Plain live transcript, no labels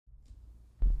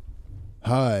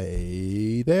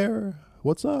Hi there.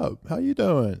 What's up? How you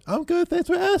doing? I'm good. Thanks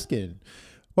for asking.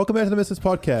 Welcome back to the Missus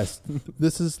Podcast.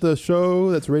 This is the show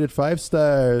that's rated 5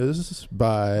 stars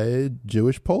by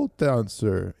Jewish pole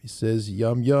dancer. He says,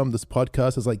 "Yum yum. This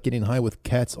podcast is like getting high with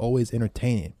cats. Always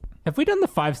entertaining." Have we done the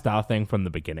 5-star thing from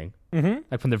the beginning? Mm-hmm.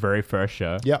 Like from the very first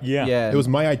show? Yeah. It was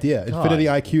my idea. Infinity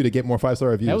IQ to get more 5-star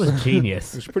reviews. That was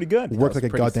genius. It was pretty good. Worked like a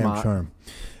pretty goddamn smart. charm.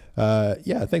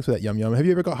 Yeah, thanks for that, Yum Yum. Have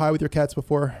you ever got high with your cats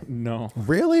before? No.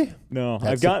 Really? No.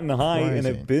 That's I've gotten high and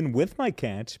surprising. have been with my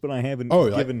cats, but I haven't Oh,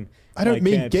 like, given I don't my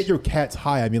mean cats... get your cats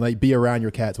high. I mean like be around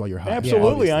your cats while you're high.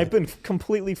 Absolutely. Yeah, I've been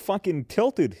completely fucking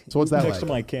tilted So what's that next like? to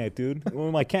my cat, dude.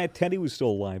 When my cat Teddy was still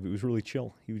alive, it was really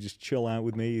chill. He would just chill out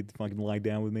with me. He'd fucking lie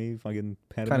down with me, fucking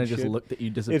pet him Kind and of just shit. looked at you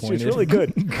It's disappointed. really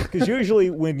good. Because usually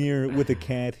when you're with a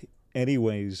cat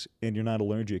anyways and you're not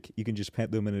allergic, you can just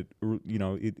pet them and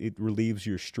it relieves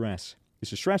your stress.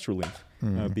 It's a stress relief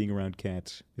being around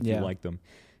cats if you Yeah. like them,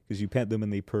 because you pet them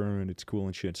and they purr and it's cool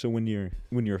and shit. So when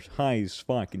you're high as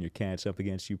fuck and your cat's up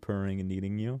against you purring and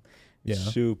eating you, it's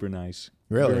Yeah. super nice.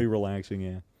 Really? Very relaxing.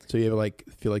 Yeah. So you ever like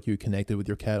feel like you connected with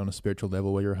your cat on a spiritual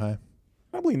level while you're high?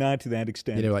 Probably not to that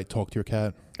extent. You never like talk to your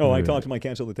cat? Oh, I talk to my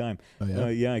cats all the time. Oh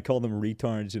yeah. I call them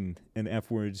retards and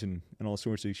F words and all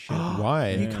sorts of shit.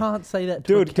 Why? You Yeah. can't say that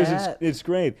to Dude, a because cat. it's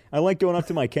great. I like going up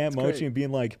to my cat Mochi great. and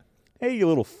being like, "Hey, you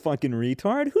little fucking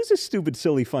retard! Who's a stupid,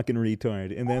 silly fucking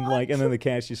retard?" And then and then the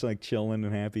cat's just like chilling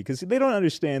and happy because they don't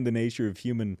understand the nature of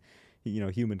human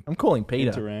I'm calling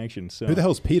Peter. interaction. So Who the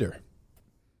hell's Peter?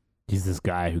 He's this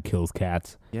guy who kills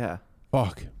cats. Yeah.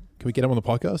 Fuck. Can we get him on the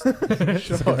podcast?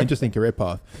 It's an interesting career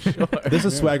path. This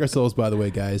is Swagger Souls, by the way,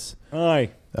 guys.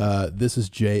 Hi. This is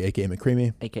Jay, aka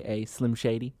McCreamy. AKA Slim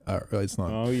Shady. It's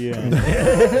not. Oh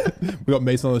yeah. We got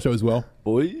Mason on the show as well.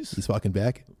 Boys. He's fucking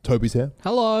back. Toby's here.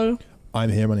 Hello. I'm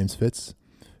here. My name's Fitz.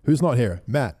 Who's not here?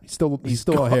 Matt. He's still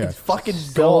not here. He's fucking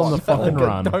Still on gone. the fucking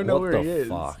run. Don't know What where the he is.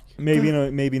 fuck? Maybe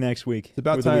maybe next week. It's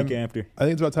about or time. the week after. I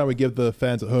think it's about time we give the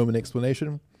fans at home an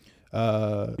explanation.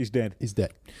 He's dead. He's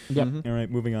dead. Yep. All right,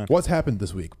 moving on. What's happened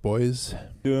this week, boys?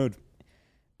 Dude,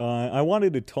 I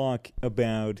wanted to talk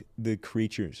about the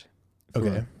creatures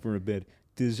Okay. for a bit.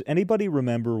 Does anybody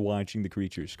remember watching the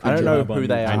creatures? I don't Creature know Hub on who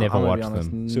they YouTube? are. I never I'm gonna watched be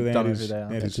honest. them. So that Don't know is- who they are.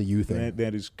 that That's a you thing.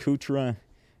 That is Kutra.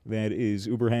 That is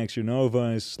Uberhaxer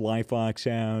Nova, Sly Fox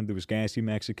Hound. There was Gassy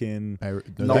Mexican.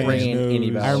 Not Veins ringing any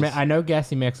News. bells. I know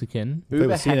Gassy Mexican. Play with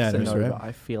Uber Sea-Nanners, Hexanova, right?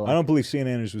 I feel I like. don't believe St.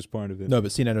 Andrews was part of it. No,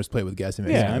 but CNNers play with Gassy Yeah,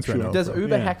 Mexican. I'm That's right sure. now. Does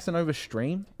Uber Yeah. Hexanova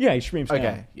stream? Yeah, he streams now.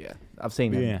 Okay, yeah. I've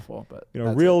seen him Yeah. before, but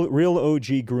Real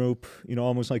OG group,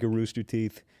 almost like a Rooster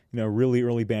Teeth, really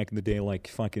early back in the day, like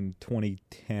fucking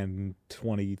 2010,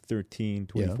 2013,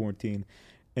 2014.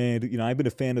 And, I've been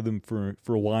a fan of them for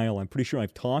a while. I'm pretty sure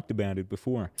I've talked about it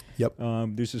before. Yep.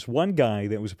 There's this one guy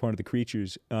that was a part of the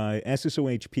Creatures,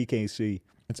 SSOH PKC.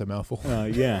 It's a mouthful.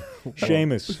 Yeah,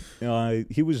 Seamus.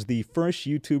 He was the first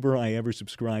YouTuber I ever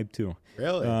subscribed to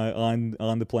Really?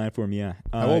 on the platform, yeah.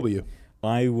 How old were you?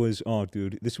 I was,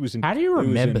 dude, this was in... How do you it was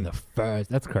remember in- the first?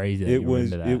 That's crazy. That It you was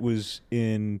remember that. it was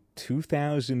in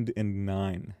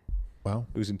 2009. Wow.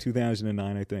 It was in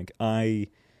 2009, I think. I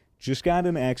just got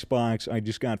an Xbox. I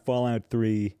just got Fallout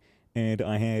 3, and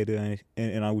I had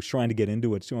and I was trying to get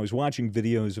into it. So I was watching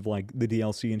videos of like the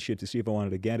DLC and shit to see if I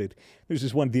wanted to get it. There's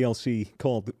this one DLC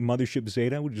called Mothership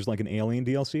Zeta, which is like an alien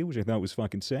DLC, which I thought was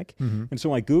fucking sick. Mm-hmm. And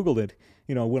so I Googled it,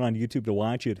 went on YouTube to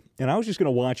watch it, and I was just going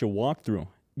to watch a walkthrough.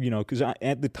 Because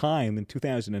at the time in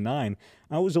 2009,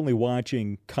 I was only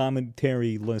watching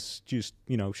commentary-less, just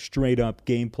straight up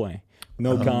gameplay,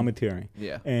 no commentary.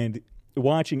 yeah. And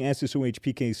watching SSOH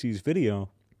PKC's video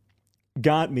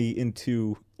got me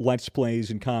into Let's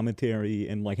Plays and commentary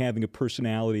and like having a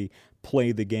personality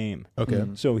play the game. Okay.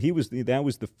 So that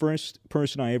was the first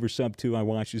person I ever subbed to. I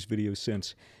watched his videos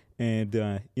since, and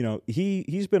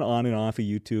he's been on and off of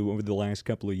YouTube over the last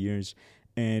couple of years,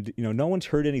 and no one's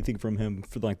heard anything from him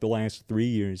for like the last 3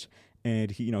 years,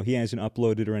 and he hasn't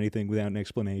uploaded or anything without an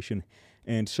explanation.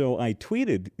 And so I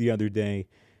tweeted the other day,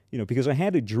 because I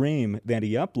had a dream that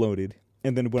he uploaded,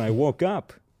 and then when I woke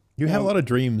up, You have a lot of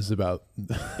dreams about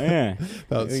yeah.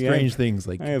 about Yeah, strange things.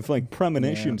 Like I have like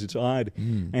premonitions. It's odd.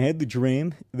 I had the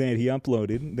dream that he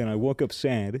uploaded. Then I woke up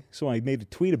sad, so I made a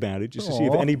tweet about it just to see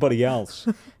if Aw. anybody else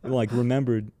like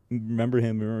remember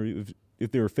him, or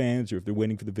if they were fans, or if they're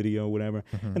waiting for the video, or whatever.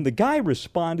 And the guy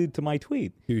responded to my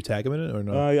tweet. do you tag him in it or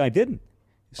no? I didn't.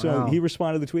 So Wow. he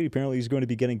responded to the tweet. Apparently, he's going to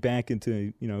be getting back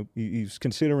into he's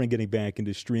considering getting back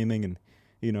into streaming and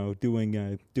doing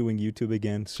YouTube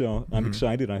again. So I'm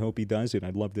excited. I hope he does it.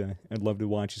 I'd love to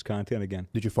watch his content again.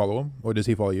 Did you follow him or does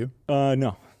he follow you?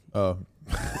 No. Oh,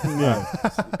 Yeah,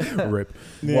 Rip.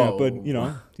 yeah, Whoa. but you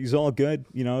know, he's all good.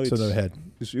 You know, So no head.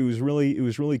 it was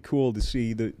really cool to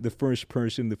see the first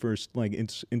person, the first like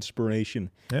inspiration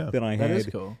Yeah. that I That had is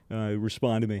cool.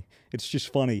 respond to me. It's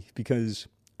just funny because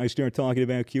I start talking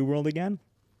about Q-World again.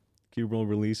 Q-World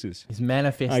releases. He's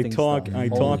manifesting. I talk stuff.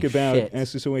 about Holy shit.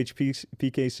 SSOH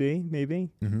PKC maybe.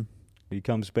 Mm-hmm. He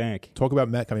comes back. Talk about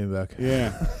Matt coming back.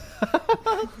 Yeah.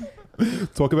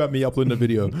 Talk about me uploading a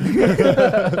video.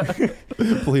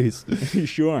 Please.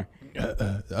 Sure.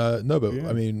 No, but Yeah.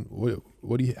 I mean,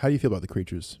 what do you? How do you feel about the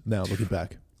creatures now, looking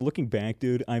back? Looking back,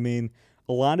 dude, I mean,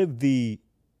 a lot of the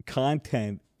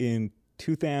content in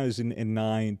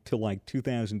 2009 to like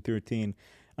 2013.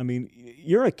 I mean,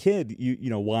 you're a kid, you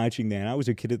know, watching that. I was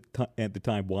a kid at the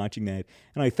time watching that,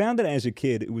 and I found that as a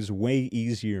kid, it was way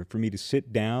easier for me to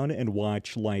sit down and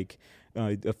watch like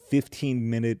a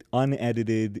 15-minute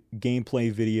unedited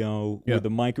gameplay video Yeah. where the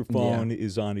microphone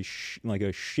is on like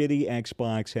a shitty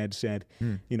Xbox headset.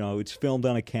 You know, it's filmed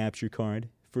on a capture card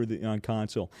for the on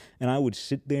console, and I would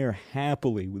sit there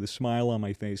happily with a smile on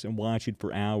my face and watch it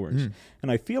for hours. And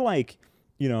I feel like,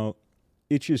 you know,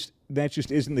 that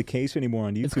just isn't the case anymore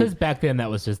on YouTube. It's because back then that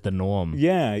was just the norm.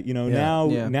 Yeah, you know,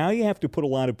 Yeah. now you have to put a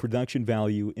lot of production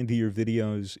value into your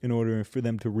videos in order for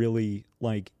them to really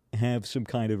like have some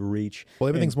kind of reach. Well,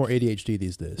 everything's And- more ADHD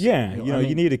these days. Yeah, I you know, you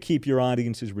mean- need to keep your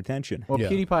audience's retention. Well, Yeah.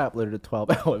 PewDiePie uploaded a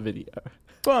 12-hour video.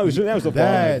 Well, that was a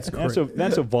That's VOD.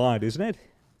 That's a VOD, isn't it?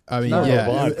 I mean, No, yeah,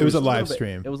 VOD. it was a little live bit-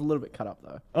 stream. It was a little bit cut up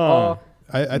though. Oh.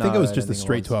 I think No, it was I just don't a think it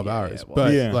straight was. 12 Yeah, hours. yeah, it was.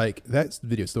 But Yeah. like that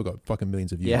video still got fucking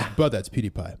millions of views. Yeah. But that's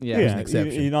PewDiePie. Yeah. It was an Yeah,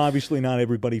 exception. you know, obviously not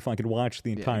everybody fucking watched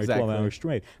the entire exactly. 12 hours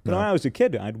straight. But No. when I was a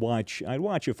kid, I'd watch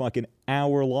a fucking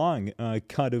hour-long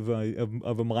cut of a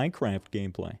Minecraft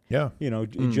gameplay. Yeah. You know,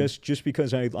 just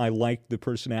because I liked the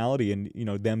personality and, you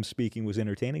know, them speaking was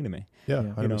entertaining to me. Yeah. Yeah.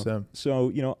 100%. You know? So,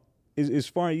 you know, as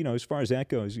far as that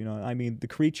goes, you know, I mean, the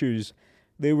creatures,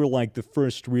 they were like the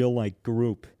first real like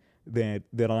group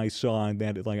that I saw and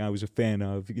that like I was a fan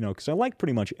of, you know, because I liked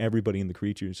pretty much everybody in the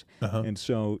creatures. Uh-huh. And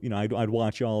so, you know, I'd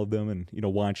watch all of them and, you know,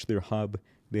 watch their hub.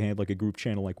 They had like a group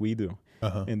channel like we do.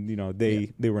 Uh-huh. And, you know,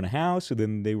 they were in a house and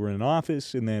then they were in an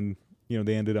office and then, you know,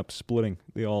 they ended up splitting.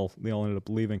 They all ended up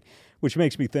leaving, which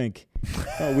makes me think,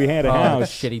 we had a Oh, the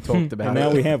house shit he talked about. and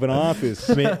now we have an office.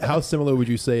 I mean, how similar would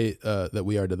you say that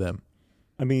we are to them?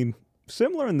 I mean,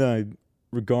 similar in the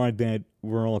regard that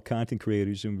we're all content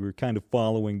creators and we're kind of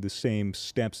following the same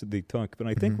steps that they took. But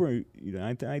I think we're, you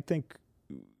know, I think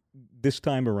this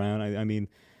time around, I mean,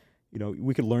 you know,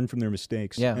 we could learn from their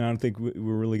mistakes. Yeah. And I don't think we're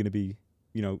really going to be,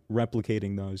 you know,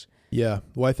 replicating those. Yeah.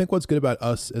 Well, I think what's good about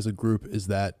us as a group is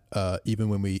that even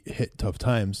when we hit tough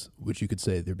times, which you could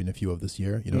say there have been a few of this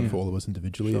year, you know, for all of us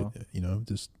individually, Sure. you know,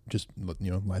 just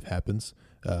you know, life happens.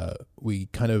 We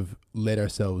kind of let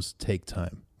ourselves take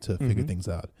time to figure things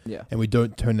out, Yeah. and we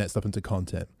don't turn that stuff into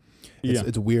content.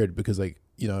 It's weird because like,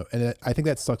 you know, and I think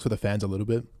that sucks for the fans a little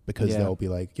bit because Yeah. they'll be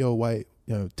like, yo, why,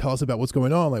 you know, tell us about what's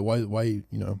going on. Like, why, you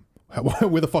know,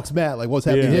 where the fuck's Matt? Like, what's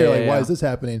happening Yeah. here? Yeah, Like, why yeah. is this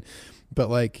happening?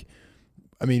 But like,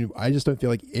 I mean, I just don't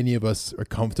feel like any of us are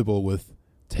comfortable with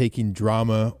taking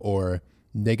drama or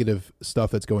negative stuff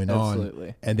that's going Absolutely.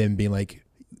 on and then being like,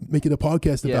 making a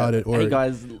podcast Yeah. about it, or hey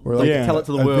guys, or like, Yeah. tell it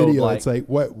to the a world. video. Like, It's like,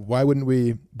 why wouldn't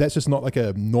we? That's just not like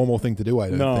a normal thing to do. I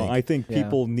don't No, think. I think Yeah.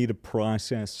 people need to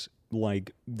process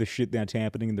like the shit that's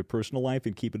happening in their personal life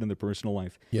and keep it in their personal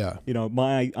life. Yeah. You know,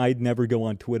 I'd never go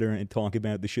on Twitter and talk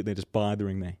about the shit that is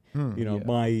bothering me. You know,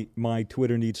 Yeah. my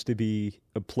Twitter needs to be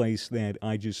a place that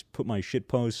I just put my shit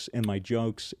posts and my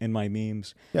jokes and my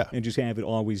memes, Yeah. and just have it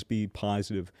always be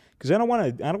positive. Because I don't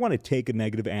want to take a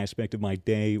negative aspect of my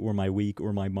day or my week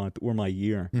or my month or my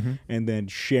year and then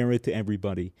share it to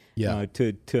everybody. Yeah.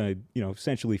 To you know,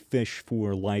 essentially fish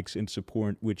for likes and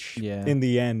support, which Yeah. in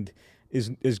the end is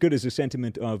as good as a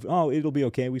sentiment of, oh, it'll be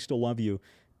okay, we still love you.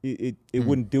 It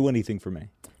wouldn't do anything for me.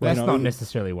 That's You know, not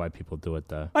necessarily why people do it,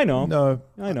 though. I know. No,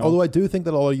 I know. Although I do think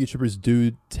that a lot of YouTubers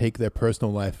do take their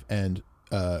personal life and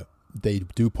they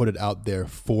do put it out there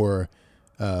for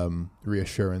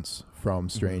reassurance from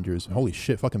strangers. Holy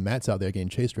shit, fucking Matt's out there getting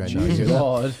chased right now. You hear that?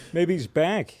 God. Maybe he's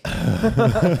back.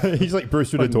 He's like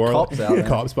burst through the Fucking door. cops out there.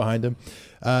 Cops behind him.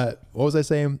 What was I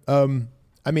saying?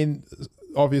 I mean,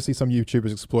 obviously some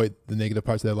YouTubers exploit the negative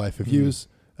parts of their life for views.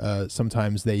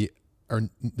 Sometimes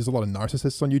there's a lot of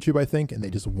narcissists on YouTube, I think, and they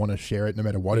just want to share it no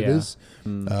matter what it Yeah. is.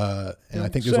 And I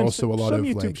think there's also a lot some of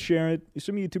YouTube like, share it.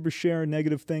 Some YouTubers share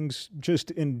negative things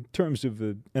just in terms of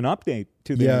an update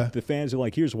to Yeah. the fans. Are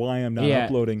like, here's why I'm not Yeah.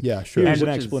 uploading. yeah, sure. Here's And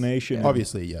an which is- explanation. yeah.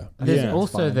 Obviously, yeah. There's Yeah.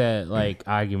 also fine. the like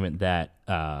argument that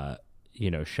you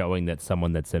know, showing that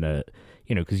someone that's in a,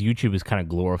 you know, because YouTube is kind of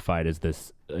glorified as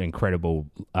this incredible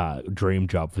dream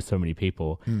job for so many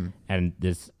people. And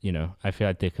there's, I feel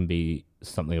like there can be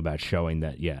something about showing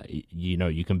that,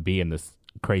 you can be in this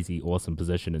crazy awesome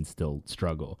position and still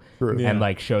struggle. True. Yeah. And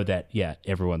like show that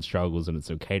everyone struggles and it's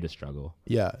okay to struggle.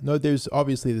 Yeah, no, there's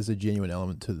a genuine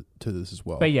element to this as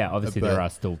well. But yeah, obviously But- there are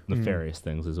still nefarious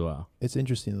things as well. It's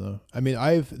interesting though. I mean,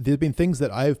 there's been things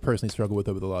that I've personally struggled with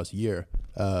over the last year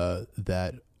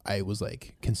that I was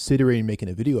like considering making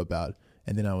a video about,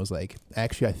 and then I was like,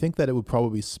 actually, I think that it would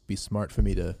probably be smart for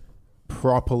me to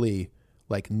properly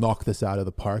like knock this out of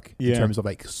the park in Yeah. terms of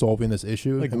like solving this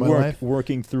issue Like in my life,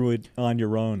 working through it on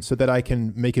your own. so that I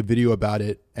can make a video about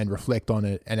it and reflect on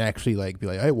it and actually like be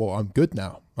like, hey, well, I'm good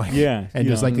now. Like, Yeah, and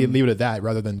you just know. like leave it at that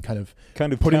rather than kind of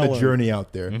putting tell the them. journey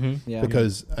out there. Yeah.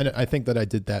 Because I think that I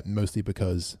did that mostly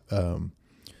because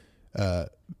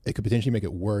it could potentially make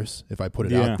it worse if I put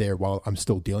it Yeah. out there while I'm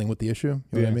still dealing with the issue.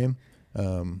 You know what I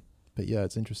mean? But yeah,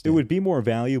 it's It interesting. would be more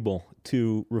valuable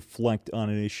to reflect on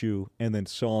an issue and then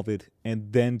solve it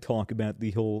and then talk about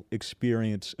the whole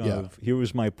experience of Yeah. here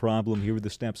was my problem, here were the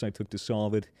steps I took to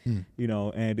solve it, Mm.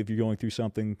 and if you're going through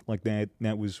something like that,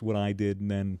 that was what I did,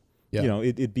 and then Yeah.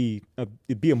 it'd be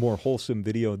a more wholesome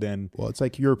video than Well, it's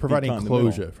like you're providing caught in the middle.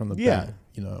 closure from the Yeah. bat,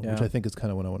 which Yeah. I think is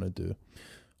kind of what I want to do.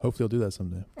 Hopefully I'll do that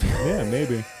someday. yeah,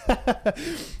 maybe.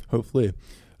 Hopefully.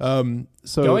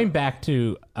 So Going back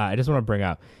to, I just want to bring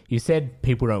up, you said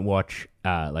people don't watch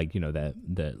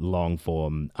the long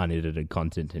form unedited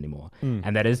content anymore,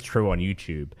 and that is true on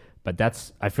YouTube. But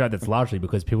I feel like that's largely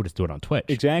because people just do it on Twitch,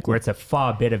 Exactly. where it's a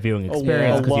far better viewing yeah.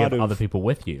 experience A because you lot have of- other people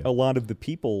with you. A lot of the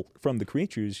people from the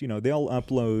creatures, they'll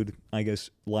upload, I guess,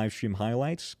 live stream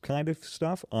highlights kind of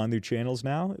stuff on their channels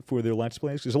now for their Let's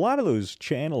Plays. Because a lot of those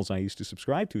channels I used to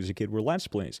subscribe to as a kid were Let's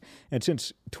Plays. And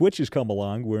since Twitch has come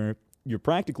along where you're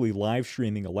practically live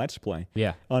streaming a Let's Play,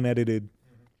 Yeah. unedited,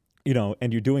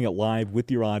 and you're doing it live with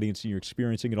your audience and you're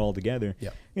experiencing it all together,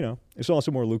 Yeah. it's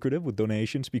also more lucrative with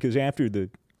donations because after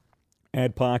the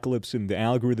adpocalypse and the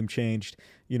algorithm changed,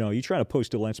 you try to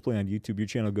post a Let's Play on YouTube, your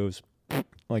channel goes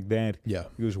like that. yeah.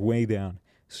 It goes way down.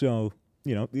 So,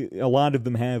 a lot of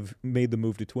them have made the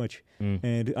move to Twitch.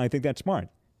 And I think that's smart.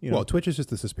 Well, Twitch is just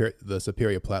the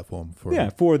superior platform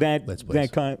for for that Let's Plays.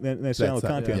 that style of That's-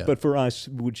 content. yeah. But for us,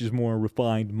 which is more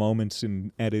refined moments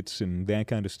and edits and that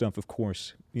kind of stuff, of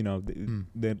course,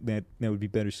 that would be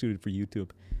better suited for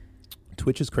YouTube.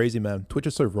 Twitch is crazy, man. Twitch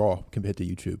is so raw compared to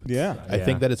YouTube. Yeah. I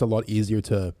think that it's a lot easier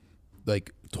to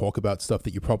like talk about stuff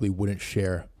that you probably wouldn't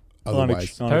share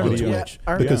otherwise on a on video. Twitch.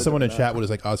 Yeah, I Because remember someone in that. chat would just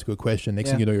like ask you a question.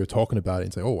 Next thing Yeah. you know, you're talking about it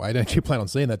and say, "Oh, I didn't actually plan on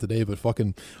saying that today, but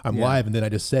fucking, I'm Yeah. live," and then I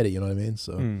just said it. You know what I mean?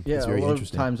 So Yeah, it's a very lot of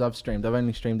interesting. times I've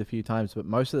only streamed a few times, but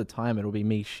most of the time it'll be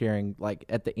me sharing, like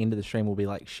at the end of the stream will be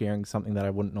like sharing something that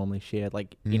I wouldn't normally share,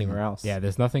 like anywhere else. Yeah,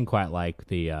 there's nothing quite like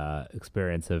the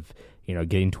experience of,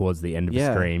 getting towards the end of a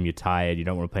Yeah. stream, you're tired, you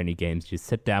don't want to play any games, you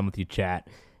sit down with your chat,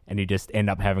 and you just end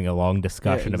up having a long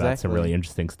discussion about some exactly. really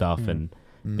interesting stuff and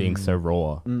being so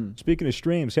raw. Speaking of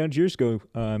streams, how did yours go,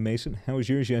 Mason? How was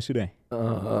yours yesterday?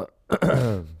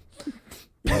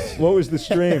 What was the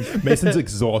stream? Mason's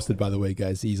exhausted, by the way,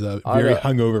 guys. He's I very had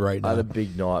hungover right I had now. a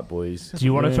big night, boys. Do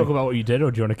you want to talk about what you did, or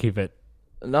do you want to keep it?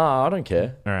 No, I don't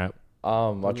care. All right.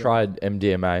 I tried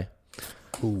MDMA,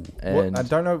 Ooh. and I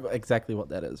don't know exactly what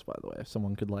that is, by the way. If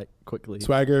someone could like quickly,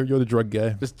 Swagger, you're the drug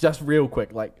guy. just real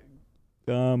quick, like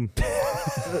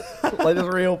like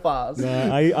just real fast.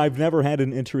 I've never had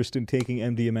an interest in taking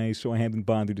MDMA, so I haven't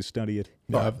bothered to study it.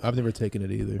 No, I've never taken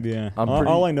it either. Yeah. I'm All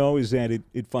pretty- I know is that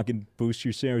it fucking boosts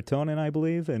your serotonin, I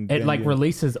believe, and It and like you-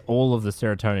 releases all of the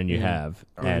serotonin you have,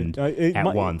 and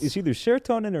at once. It's either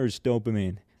serotonin or it's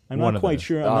dopamine. I'm One not of quite those.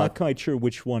 sure. I'm not quite sure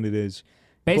which one it is.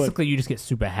 basically you just get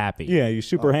super happy. Yeah, you're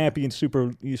super happy and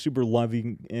you're super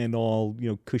loving and all,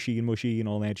 cushy and mushy and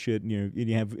all that shit, and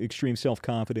you have extreme self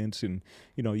confidence, and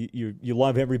you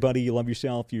love everybody, you love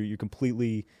yourself, you're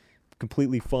completely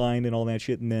fine and all that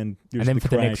shit, and then there's And then for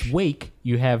the crash. next week,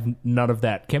 you have none of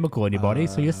that chemical in your body,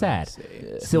 so you're sad.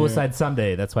 Suicide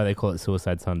Sunday. That's why they call it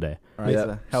Suicide Sunday. All right, Yeah,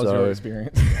 so how was so- your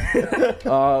experience? it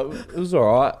was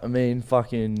all right. I mean,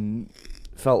 fucking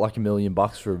felt like $1 million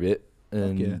for a bit,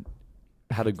 and yeah.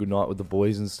 had a good night with the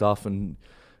boys and stuff. And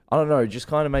I don't know, it just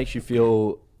kind of makes you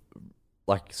feel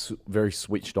like very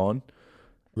switched on.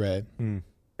 Right.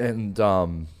 And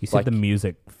You said the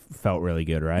music felt really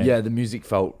good, right? yeah, the music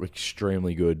felt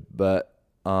extremely good. But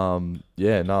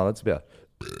yeah, no, that's about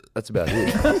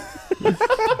it.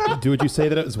 Would you say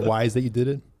that it was wise that you did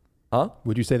it? Huh?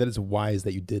 Would you say that it's wise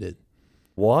that you did it?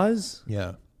 Wise?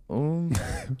 Yeah.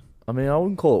 I mean, I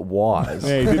wouldn't call it wise.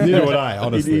 Hey, he didn't, Neither would I,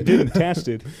 honestly. He didn't test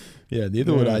it. Yeah,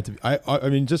 neither would I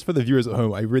mean, just for the viewers at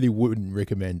home, I really wouldn't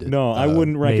recommend it. No, I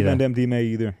wouldn't recommend neither. MDMA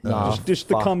either. Nah, just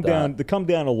to fuck come down. that. The come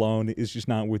down alone is just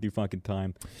not worth your fucking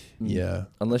time. Yeah.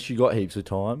 Unless you got heaps of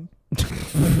time.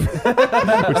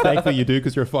 Which thankfully you do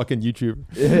because you're a fucking YouTuber.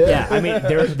 Yeah, I mean,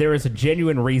 there is a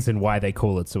genuine reason why they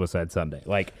call it Suicide Sunday.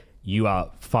 Like, you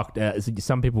are fucked.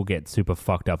 Some people get super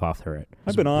fucked up after it.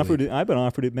 I've been offered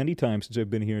it many times since I've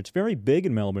been here. It's very big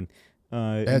in Melbourne.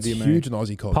 It's MDMA. huge in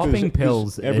Aussie culture. Popping Because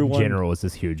pills everyone- in general is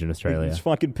just huge in Australia. It's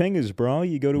fucking pingers, bro.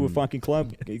 You go to a fucking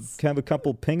club, have a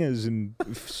couple pingers, and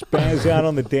spaz out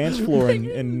on the dance floor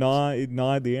and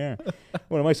gnaw the air.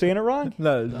 What, am I saying it wrong?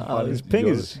 No, It's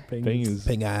pingers. Pingers.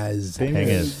 Ping eyes.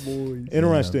 Pingers.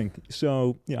 Interesting.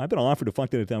 So, yeah, I've been offered to fuck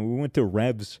that at time. We went to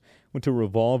Revs, went to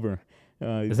Revolver.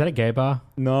 Is that a gay bar?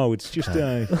 No, it's just.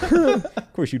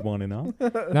 Of course, you'd want to know.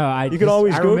 No, You can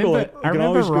always Google remember, it. You I can remember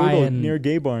always Google it Ryan. near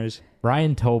gay bars.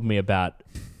 Ryan told me about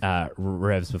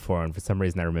Revs before, and for some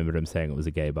reason I remembered him saying it was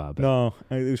a gay bar. But No,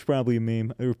 it was probably a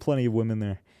meme. There were plenty of women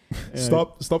there.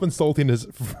 Stop insulting his.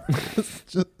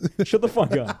 Shut the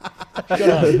fuck up. Shut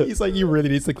up. He's like, you really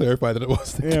needs to clarify that it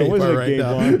was the Yeah, gay it wasn't bar a right gay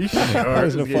now. bar. It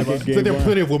wasn't a fucking gay So there were bar.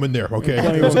 plenty of women there, okay?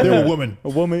 Plenty of There women.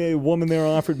 were women. A woman there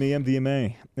offered me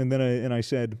MDMA, and then I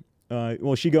said,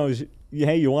 well, she goes,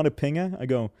 hey, you want a pinger? I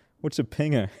go, what's a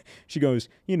pinger? She goes,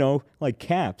 like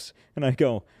caps. And I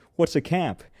go, what's a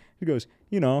cap? She goes,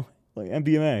 like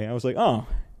MDMA. I was like, oh.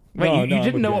 wait, no, you no,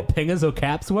 didn't I'm know okay. what pingers or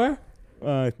caps were?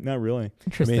 Not really. I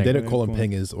Interesting. mean, they don't call them Cool.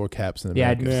 pingers or caps in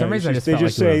Yeah, America. for some reason I just they felt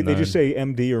just like you say would've they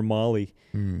just known. say MD or Molly.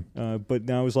 Mm. But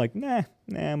now I was like, nah,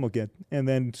 I'm okay. And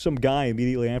then some guy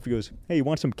immediately after goes, hey, you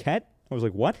want some ket? I was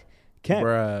like, what? Ket?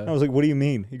 Bruh. I was like, what do you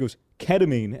mean? He goes,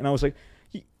 ketamine. And I was like,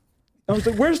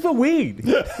 where's the weed?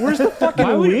 Where's the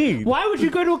fucking weed? Why would you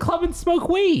go to a club and smoke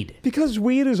weed? Because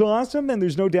weed is awesome and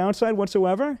there's no downside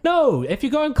whatsoever. No, if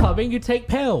you're going clubbing, you take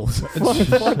pills.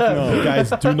 No. Guys,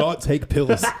 do not take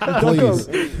pills, please.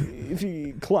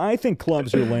 I think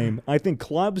clubs are lame. I think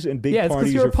clubs and big Yeah, it's 'cause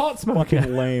parties you're a are pot smoker.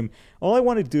 fucking lame. All I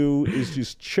want to do is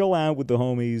just chill out with the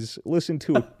homies, listen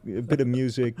to a bit of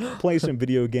music, play some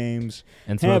video games,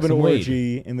 And smoke have an some weed.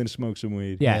 orgy, and then smoke some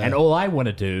weed. Yeah, Yeah. and all I want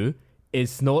to do is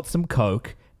snort some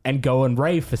coke and go and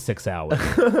rave for 6 hours.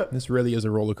 This really is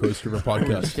a roller coaster of a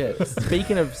podcast. Shit.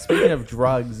 Speaking of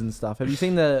drugs and stuff, have you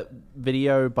seen the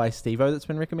video by Steve-O that's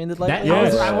been recommended lately?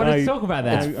 Yes. I wanted I- to talk about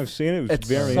that. I've seen it. It was It's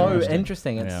very so interesting.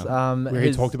 interesting. It's Where he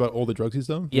his- talked about all the drugs he's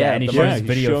done. yeah, and he the shows Yeah, he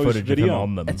video shows footage of video. him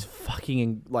on them. It's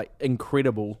fucking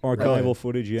incredible Archival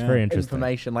footage, yeah. It's very interesting.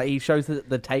 information. Like he shows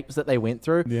the tapes that they went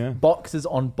through. Yeah. Boxes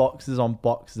on boxes on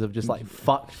boxes of just like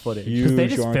fucked footage. Because they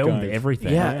Huge just filmed archive.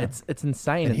 everything. Yeah, Yeah. it's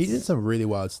insane. And he It's- did some really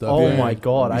wild stuff. Oh Yeah. my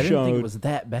god! I He didn't think it showed- was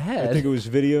that bad. I think it was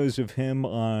videos of him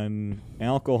on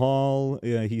alcohol.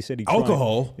 Yeah, he said he tried,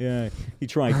 Alcohol? Yeah, he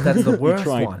tried. That's the worst he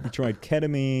tried, one. He tried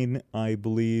ketamine, I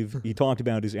believe. He talked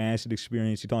about his acid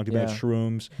experience. He talked about Yeah.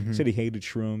 shrooms. He said he hated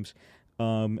shrooms.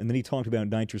 And then he talked about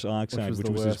nitrous oxide, was which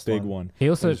the was his worst big one. one. He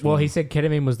also, That was well, he one. said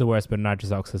ketamine was the worst, but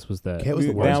nitrous oxide was the Ket was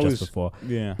the That worst. was- just before.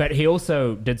 Yeah. But he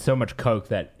also did so much coke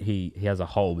that he has a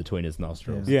hole between his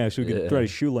nostrils. Yeah, so he could Yeah. thread a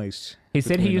shoelace. He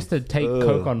said he between used them. to take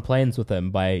coke on planes with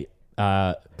him by,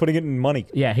 Putting it in money.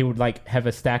 yeah, he would like have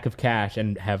a stack of cash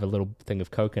and have a little thing of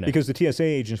coke in it. Because the TSA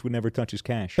agents would never touch his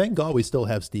cash. Thank God we still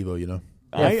have Steve-O, you know.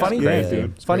 Yeah, funny,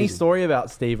 dude. funny crazy. story about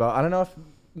Steve. I don't know if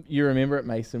you remember it,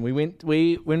 Mason. When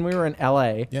we were in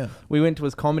LA. Yeah. We went to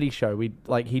his comedy show.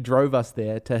 He drove us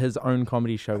there to his own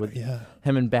comedy show with Yeah.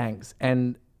 him and Banks.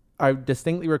 And I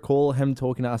distinctly recall him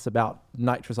talking to us about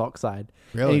nitrous oxide.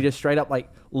 And Really? he just straight up like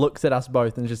looks at us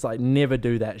both and just like never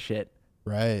do that shit.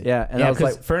 Right. Yeah. And yeah, I was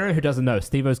because like, for anyone who doesn't know,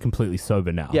 Steve-O's completely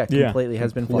sober now. yeah, Yeah, completely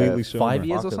has been for completely like sober. 5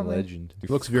 years or Fucking something. legend. He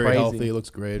looks very Crazy. healthy. He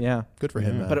looks great. Yeah. Good for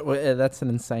him, Yeah. man. But that's an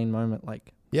insane moment.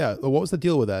 Like, yeah. What was the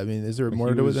deal with that? I mean, is there more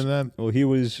He to it was- than that? Well, he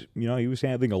was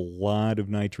having a lot of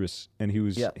nitrous, and he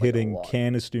was Yeah, like a hitting lot.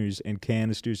 canisters and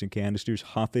canisters and canisters,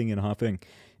 huffing and huffing.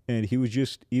 And he would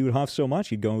huff so much,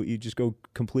 he'd just go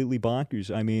completely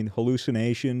bonkers. I mean,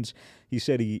 hallucinations. He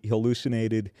said he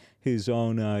hallucinated his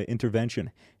own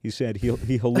intervention. He said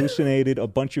he hallucinated a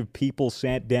bunch of people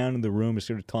sat down in the room and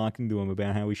started talking to him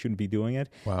about how he shouldn't be doing it.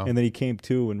 Wow. And then he came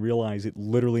to and realized that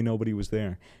literally nobody was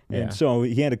there. Yeah. And so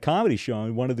he had a comedy show,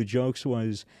 and one of the jokes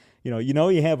was,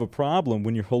 you have a problem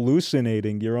when you're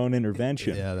hallucinating your own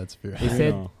intervention. Yeah, that's fair. He You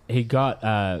said know. he got,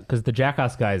 because the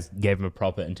Jackass guys gave him a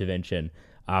proper intervention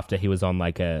after he was on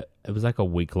it was like a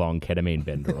week-long ketamine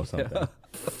bender or something.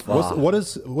 What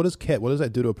is Ket? What does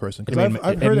that do to a person? Because I mean,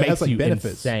 I've heard it makes has like you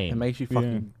benefits. it insane. makes you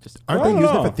fucking just. Aren't I they don't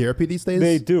using it know. for therapy these days?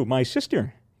 They do. My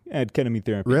sister had ketamine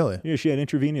therapy. Really? Yeah, she had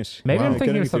intravenous. Maybe I'm Wow.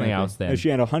 thinking ketamine of something therapy. else then. And she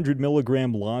had a 100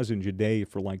 milligram lozenge a day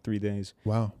for like 3 days.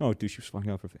 Wow. Oh, dude, she was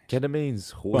fucking up her face.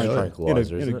 Ketamine's horse But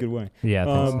tranquilizer, in isn't a it? good way. Yeah, I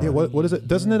think Um, so. Yeah. What is it?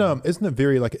 Doesn't it? Isn't it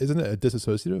very like? Isn't it a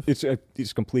disassociative?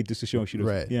 It's complete disassociative.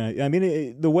 Right. Yeah. I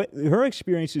mean, the way her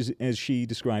experiences, as she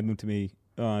described them to me,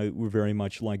 were very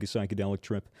much like a psychedelic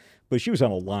trip. But she was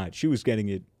on a lot. She was getting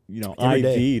it, Every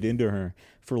day. IV'd into her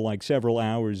for like several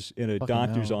hours in a Fucking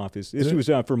doctor's hell. office. This Did was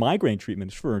for migraine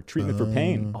treatment. It's for treatment for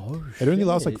pain. Oh, It only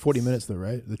lasts like shit. 40 minutes though,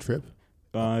 right? The trip.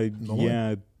 Normally?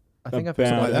 Yeah. I think I've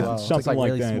about heard that. as well. Something It's like like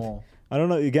really that. small. I don't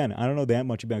know. Again, I don't know that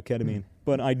much about ketamine,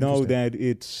 but I know that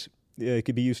it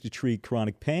could be used to treat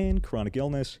chronic pain, chronic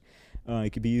illness.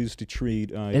 It could be used to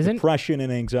treat Isn't- depression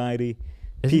and anxiety,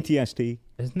 Isn't- PTSD.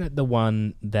 Isn't it the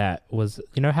one that was,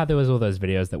 how there was all those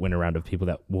videos that went around of people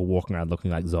that were walking around looking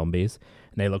like zombies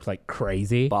and they looked like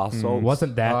crazy? Bar salts.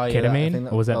 Wasn't that Oh, yeah, I ketamine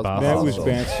think or was that that bar was That salts?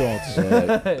 was salts. bath salts.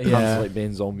 Yeah, Yeah. cunts like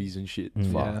being zombies and shit.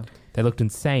 Mm. Fuck. Yeah. They looked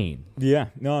insane. Yeah,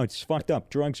 no, it's fucked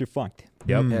up. Drugs are fucked.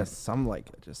 Yep. Mm. Yeah, some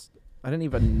I didn't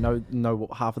even know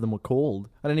what half of them were called.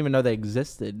 I didn't even know they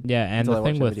existed. Yeah, and Until I the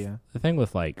watched thing that with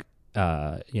video. like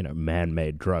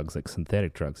man-made drugs, like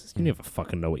synthetic drugs, is you never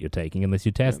fucking know what you're taking unless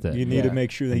you test it. You need to Yeah.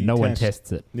 make sure that And you no one test.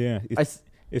 tests it. Yeah, I s-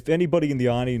 if anybody in the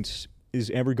audience is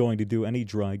ever going to do any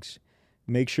drugs,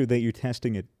 make sure that you're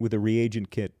testing it with a reagent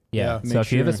kit. Yeah. Yeah. So Make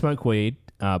if you ever sure. smoke weed,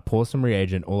 pour some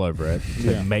reagent all over it.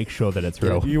 Yeah. And make sure that it's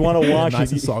real. You want to wash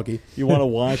nice and it. soggy. You want to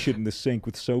wash it in the sink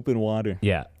with soap and water.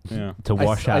 Yeah. Yeah. To I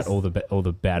wash s- I out s- all the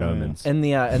bad Oh, yeah. omens. In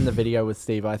the video with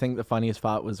Steve, I think the funniest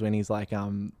part was when he's like,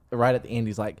 right at the end,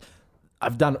 he's like,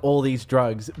 I've done all these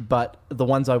drugs, but the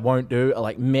ones I won't do are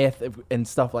like meth and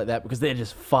stuff like that because they're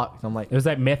just fucked. I'm like, It was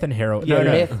like meth and heroin. Yeah,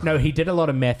 No, meth. no, he did a lot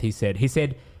of meth. He said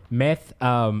meth.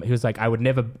 He was like, I would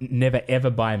never ever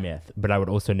buy meth, but I would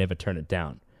also never turn it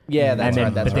down. yeah, that's and then,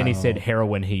 right. That's but then right. he said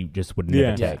heroin. He just would never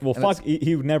Yeah. take. Well, And fuck.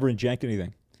 He would never inject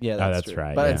anything. Yeah, Oh, that's, that's true.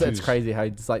 right, But yeah. it's crazy how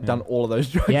he's like done all of those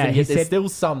drugs. Yeah, and he yet there's said- still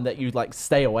some that you like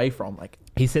stay away from. Like,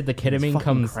 He said the ketamine fucking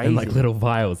comes in like crazy. little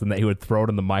vials, and that he would throw it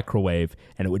in the microwave,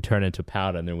 and it would turn into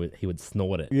powder, and then he would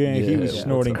snort it. Yeah, he Yeah, was yeah,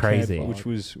 snorting that's crazy. crazy,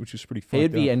 which was pretty fucked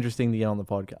it'd be up. interesting to get on the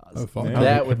podcast. Oh, fuck. Yeah. Oh, it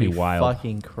That could would be be wild.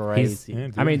 fucking He's- crazy. Yeah,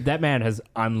 I mean, dude. that man has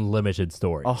unlimited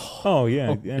stories. Oh yeah,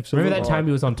 absolutely. Remember that time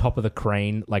he was on top of the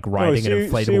crane, like riding an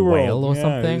inflatable SeaWorld. whale or Yeah,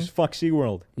 something? it was fuck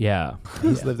SeaWorld. Yeah,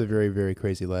 He's lived a very, very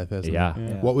crazy life, hasn't he? yeah.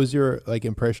 Yeah. What was your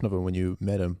impression of him when you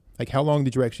met him? Like, how long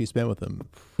did you actually spend with him?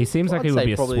 He seems like I'd he would say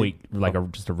be a probably-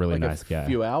 sweet, just a really like nice a guy.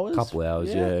 few hours, Couple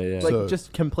hours, yeah. Like So-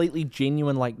 just completely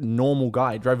genuine, like normal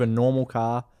guy. Drove a normal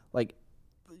car, like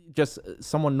just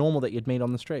someone normal that you'd meet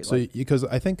on the street. So, like, because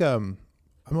I think I'm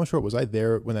not sure. Was I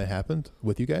there when that happened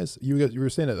with you guys? You were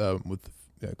staying at with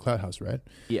Cloud House, right?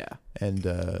 yeah, And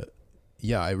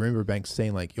yeah, I remember Banks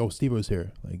saying like, "Yo, Steve was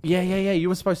here." Like, yeah. You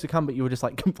were supposed to come, but you were just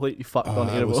like completely fucked on I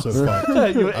was edibles. so fucked. you I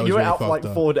was were, you were really out for like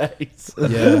fucked up. 4 days.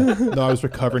 Yeah, no, I was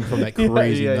recovering from that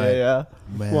crazy night. Yeah.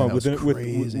 Man, Well, that was with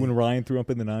crazy. when Ryan threw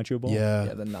up in the nacho bowl. yeah,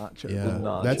 Yeah, the nacho. yeah. the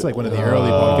nacho That's like one of the bowl. early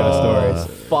podcast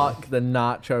stories. Fuck the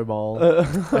nacho bowl.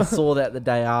 I saw that the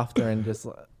day after and just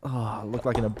like, it looked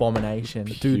like an abomination.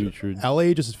 Dude, Putrid.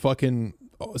 LA just fucking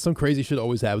some crazy shit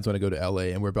always happens when I go to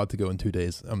LA, and we're about to go in 2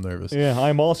 days. I'm nervous. Yeah,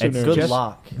 I'm also It's nervous. Good Just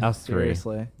luck. us three.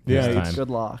 Seriously. Yeah, this it's time. Good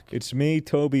luck. It's me,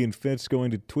 Toby, and Fitz going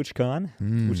to TwitchCon,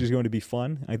 Mm. which is going to be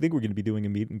fun. I think we're going to be doing a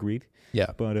meet and greet. Yeah.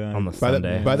 But On the By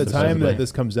Sunday. the, by the time supposedly. that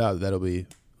this comes out, that'll be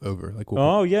over. Like, we'll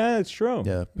oh yeah, it's true.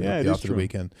 yeah, yeah, it be is after true. the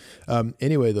weekend.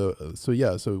 Anyway, though,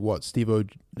 so what? Steve-O is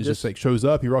just Just- like shows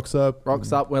up, he rocks up.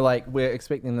 Rocks up. We're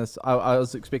expecting this. I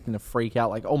was expecting to freak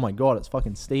out. Like, oh my god, it's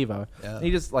fucking Steve-O. Yeah. And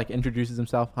he just like introduces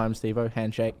himself. Hi, I'm Steve-O.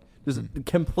 Handshake. Just Mm.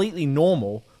 completely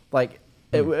normal. Like,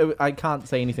 I can't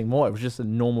say anything more. It was just a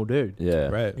normal dude. Yeah.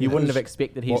 Right. You wouldn't have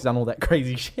expected he's Well- done all that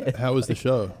crazy shit. How was the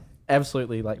show?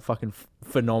 Absolutely, like fucking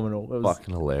phenomenal. It was.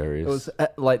 Fucking hilarious. It was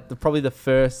like probably the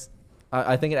first.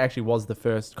 I think it actually was the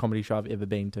first comedy show I've ever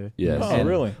been to. Yes. Oh, And,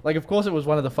 really? Like, of course, it was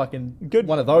one of the fucking Good-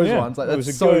 one of those yeah, ones. Like, it that's was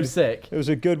a so good- sick. It was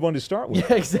a good one to start with.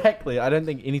 Yeah, exactly. I don't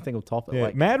think anything will top it. Yeah,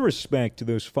 Like, mad respect to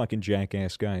those fucking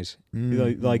jackass guys.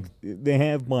 Mm. Like they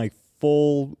have my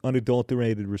full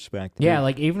unadulterated respect. Yeah,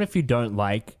 like even if you don't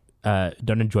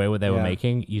enjoy what they were Yeah.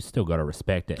 making, you still gotta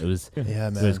respect it. It was Yeah,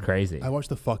 man. it was crazy. I watched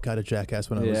the fuck out of Jackass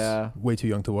when I Yeah. was way too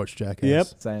young to watch Jackass. Yep.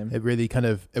 same. It really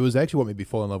it was actually what made me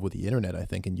fall in love with the internet, I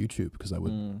think, and YouTube, because I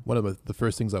would, Mm. one of the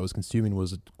first things I was consuming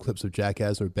was clips of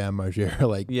Jackass or Bam Margera,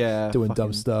 like Yeah, doing dumb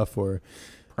fucking stuff, or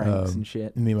pranks and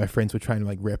shit. me and my friends would try and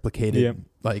like replicate it, Yep.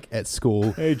 like at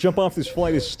school, Hey, jump off this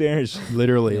flight of stairs.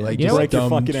 literally, Yeah. like You know just what? Break your dumb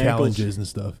fucking ankles. challenges and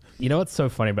stuff. You know what's so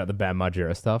funny about the Bam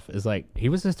Margera stuff is like he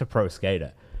was just a pro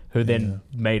skater. who then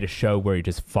made a show where he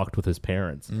just fucked with his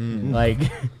parents. Like,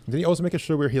 Did he also make a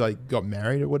show where he like got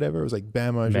married or whatever? It was like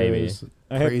Bam Margera's Maybe.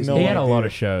 I have Crazy. no he had a idea. lot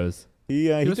of shows. He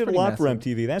was did a pretty lot for massive.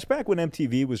 MTV. That's back when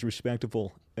MTV was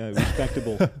respectable and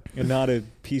not a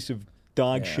piece of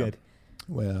dog Yeah. shit.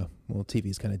 Well,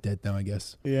 TV's kind of dead now, I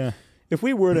guess. Yeah. If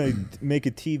we were to make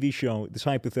a TV show, this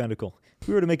hypothetical, if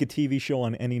we were to make a TV show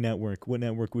on any network, what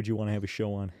network would you want to have a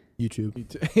show on? YouTube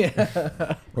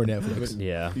Yeah. or Netflix.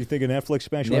 Yeah. You think a Netflix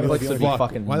special? Netflix would be would like- be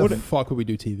fucking. Why the fuck would we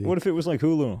do TV? What if it was like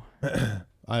Hulu?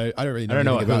 I don't really know. I don't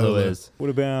know what anything about Hulu is. What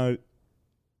about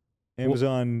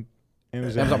Amazon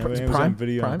Amazon Prime?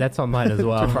 Video? Prime? That's online as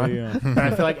well. Yeah. But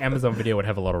I feel like Amazon Video would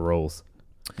have a lot of rules.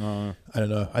 I don't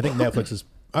know. I think Netflix is.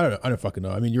 I don't know. I don't fucking know.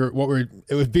 I mean,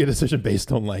 it would be a decision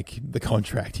based on like the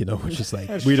contract, which is like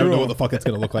That's we don't know true. what the fuck it's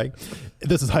gonna look like.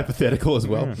 This is hypothetical as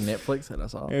well. Yeah. Netflix hit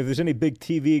us off. If there's any big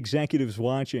TV executives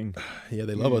watching, Yeah,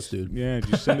 they love us, dude. Yeah,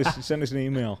 just send us an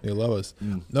email. They love us.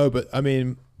 No, but I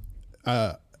mean,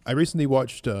 I recently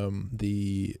watched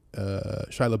the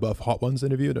Shia LaBeouf Hot Ones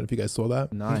interview. I don't know if you guys saw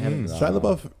that. No, I haven't. Shia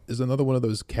LaBeouf is another one of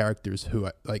those characters who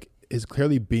is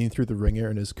clearly been through the ringer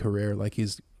in his career. Like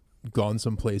he's gone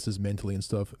some places mentally and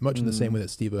stuff, much in the same way that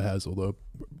Steve-O has, although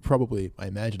probably, I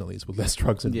imagine at least, with less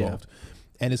drugs involved.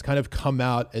 And has kind of come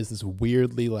out as this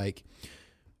weirdly like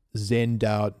zenned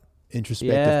out,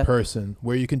 introspective person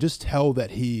where you can just tell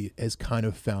that he has kind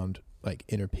of found like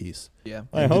inner peace. Yeah.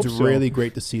 I And hope it's so. really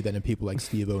great to see that in people like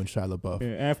Steve-O and Shia LaBeouf.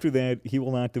 Yeah, after that, He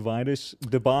Will Not Divide Us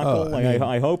debacle. Oh, I mean-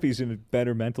 I hope he's in a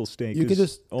better mental state. You can 'cause,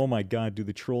 just- oh my God, dude,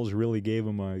 the trolls really gave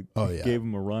him a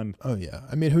run. Oh yeah.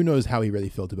 I mean, who knows how he really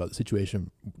felt about the situation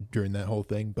during that whole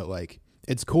thing, but like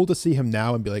it's cool to see him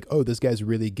now and be like, oh, this guy's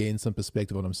really gained some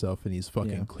perspective on himself and he's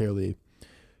fucking clearly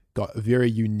got very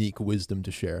unique wisdom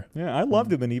to share. Yeah, I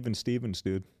loved him in Even Stevens,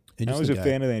 dude. I was Interesting a guy.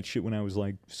 fan of that shit when I was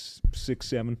like 6,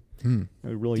 7. Hmm. I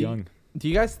was really young. Do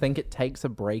you guys think it takes a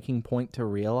breaking point to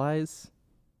realize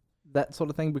that sort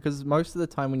of thing? Because most of the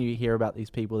time when you hear about these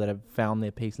people that have found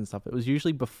their peace and stuff, it was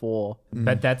usually before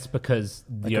But that's because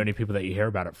the only people that you hear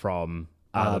about it from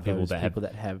are the people those that people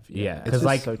have. that have. Yeah, It's because just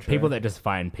like so true. people that just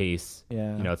find peace,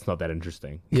 Yeah. it's not that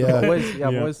interesting. I've Yeah. always,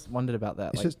 I've Yeah. always wondered about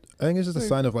that. It's Like, just, I think it's just a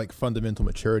sign of like fundamental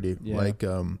maturity. Yeah. Like,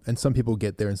 and some people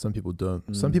get there and some people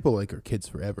don't. Some people like are kids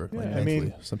forever. Like Yeah, I mentally.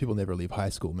 mean- some people never leave high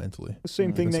school mentally. The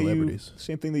same thing Even that celebrities.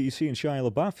 you see in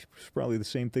Shia LaBeouf is probably the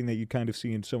same thing that you kind of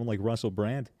see in someone like Russell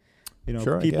Brand.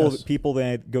 Sure, I people guess. people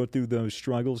that go through those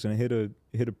struggles and hit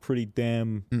a pretty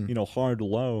damn hard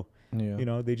low.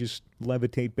 yeah. They just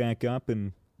levitate back up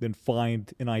and then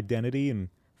find an identity and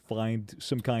find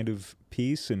some kind of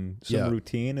peace and some Yeah.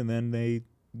 routine, and then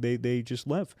they just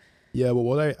live. Yeah, well,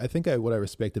 what I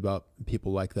respect about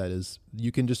people like that is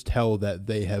you can just tell that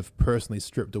they have personally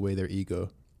stripped away their ego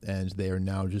and they are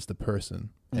now just a person,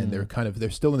 and they're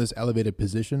still in this elevated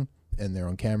position and they're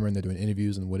on camera and they're doing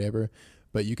interviews and whatever,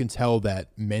 but you can tell that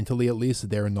mentally at least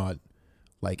they're not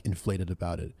like inflated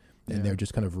about it, and they're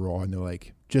just kind of raw and they're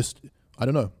like just I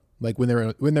don't know. Like when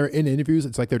they're in interviews,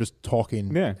 it's like they're just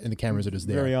talking, Yeah. and the cameras are just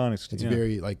there. Very honest. It's yeah.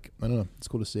 very like I don't know. It's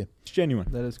cool to see. It's genuine.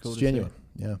 That is cool. It's to see. genuine.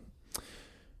 Yeah.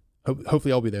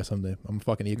 Hopefully I'll be there someday. I'm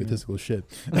fucking egotistical as shit.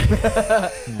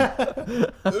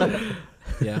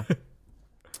 Yeah.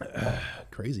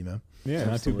 Crazy, man. Yeah,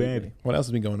 not too bad. What else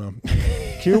has been going on?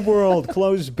 Cube World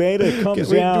closed beta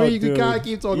comes out. You dude. can't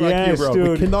keep talking about Yes, Cube World. dude.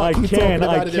 We cannot I keep talking can. about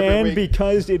I it every can week.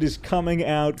 because it is coming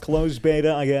out closed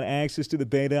beta. I got access to the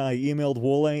beta. I emailed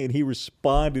Wole and he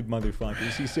responded,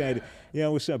 motherfuckers. He said, "Yeah,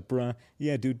 what's up, bruh?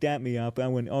 Yeah, dude, dap me up." I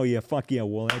went, "Oh yeah, fuck yeah,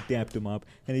 Wole." I dapped him up,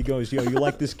 and he goes, "Yo, you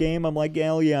like this game?" I'm like,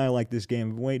 "Hell yeah, I like this game.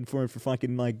 I've been waiting for it for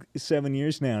fucking like 7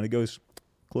 years now." And he goes,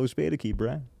 "Closed beta key,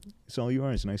 bruh. It's all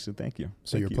yours." And I said, "Thank you."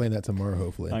 So Thank you're you. playing that tomorrow,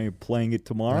 hopefully. I am playing it I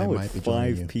tomorrow might at be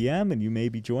joining 5 you. p.m. and you may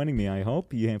be joining me. I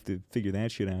hope. You have to figure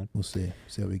that shit out. We'll see.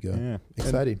 See how we go. Yeah.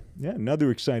 Excited. Yeah,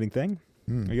 another exciting thing.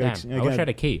 I got, Damn, I wish I had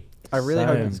a key. I really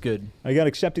hope Sorry. it's good. I got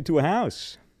accepted to a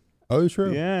house. Oh,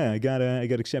 true. Yeah, I got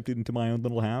accepted into my own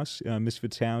little house.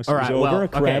 Misfits house All is right, over. well,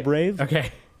 Crab rave.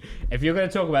 Okay, if you're going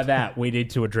to talk about that, we need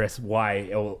to address why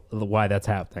that's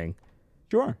happening,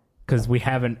 Sure. because we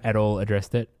haven't at all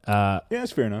addressed it. Yeah,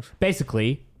 that's fair enough.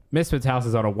 Basically, Misfits House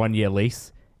is on a 1-year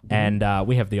lease, and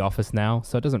we have the office now,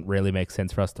 so it doesn't really make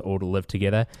sense for us to all to live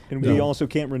together. And we also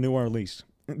can't renew our lease.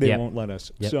 They Yep. won't let us.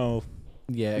 Yep. So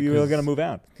Yeah. we were 'cause going to move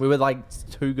out. We were like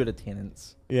too good at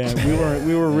tenants. Yeah,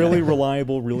 we were really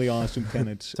reliable, really awesome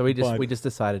tenants. So we but- just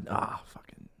decided,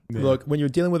 fucking. yeah. Look, when you're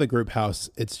dealing with a group house,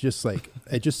 it's just like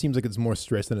it just seems like it's more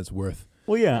stress than it's worth.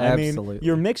 Well, yeah, I mean, Absolutely.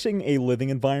 you're mixing a living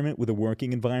environment with a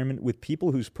working environment with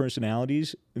people whose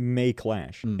personalities may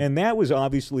clash, and that was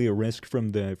obviously a risk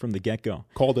from the get go.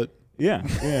 Called it. Yeah.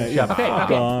 Okay,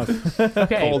 Fuck okay. off.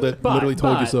 Okay, Called it. but- Literally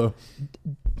told you but so.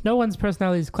 No one's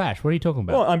personalities clash. What are you talking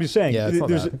about? Well, I'm just saying. Yeah, it's not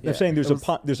there's that. I'm saying there's there's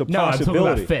a no, I'm talking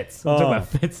possibility. about Fitz. I'm talking about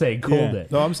Fitz saying called Yeah.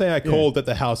 it. No, I'm saying I called that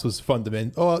the house was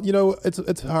fundamental. Oh, you know,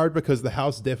 it's hard because the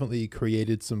house definitely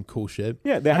created some cool shit.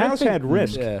 Yeah, the I don't house think- had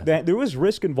risk. Yeah. That there was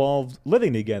risk involved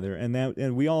living together,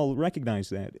 and we all recognize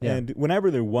that. Yeah. And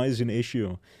whenever there was an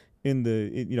issue in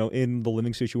the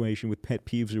living situation with pet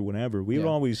peeves or whatever, we would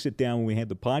always sit down when we had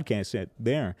the podcast set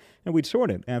there, and we'd sort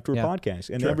it after a Yeah.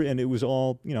 podcast, and and it was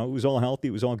all it was all healthy,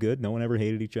 it was all good. No one ever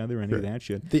hated each other, any of that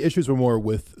shit. The issues were more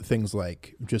with things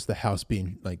like just the house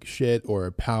being like shit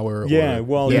or power. Yeah, or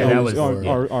well, Yeah, you know, that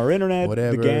was- our internet,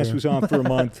 whatever. the gas was off for a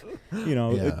month.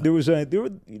 Yeah.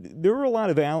 There were a lot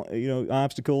of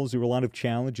obstacles. There were a lot of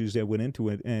challenges that went into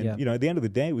it, and Yeah. at the end of the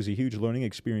day, it was a huge learning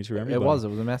experience for everybody. It was a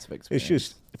massive It's experience.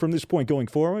 just from this point going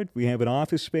forward, we have an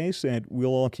office space that we'll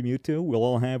all commute to. We'll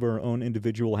all have our own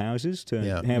individual houses to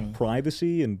Yeah. have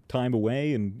privacy and time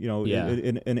away, and Yeah.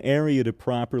 an area to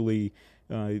properly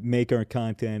make our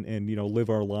content and live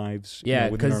our lives Yeah,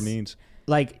 within our 'cause- means.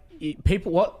 Like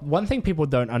one thing people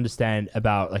don't understand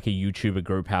about like a YouTuber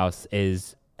group house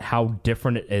is how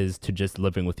different it is to just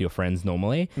living with your friends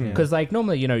normally. Because like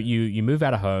normally, you move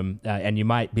out of home and you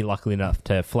might be lucky enough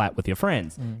to flat with your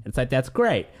friends. It's like that's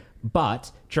great,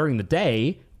 but during the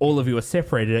day, all of you are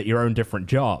separated at your own different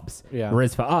jobs. Yeah.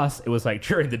 Whereas for us, it was like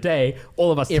during the day,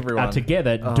 all of us Everyone. are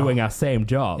together doing our same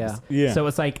jobs. Yeah. Yeah. So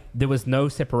it's like there was no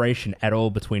separation at all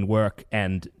between work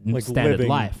and standard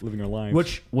living our lives.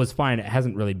 which was fine. It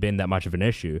hasn't really been that much of an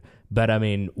issue. But I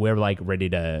mean, we're like ready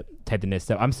to take the next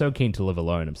step. I'm so keen to live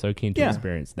alone. I'm so keen to Yeah.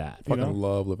 experience that. Fucking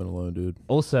love living alone, dude.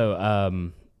 Also,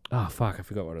 oh fuck, I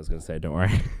forgot what I was gonna say. Don't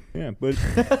worry. Yeah, but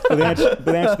that's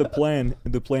the plan.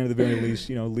 The plan at the very least,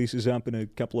 lease is up in a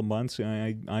couple of months.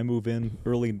 I move in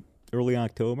early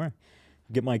October,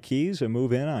 get my keys. I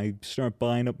move in. I start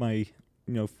buying up my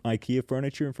IKEA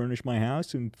furniture and furnish my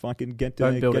house and fucking get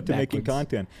Don't to build get it to making backwards.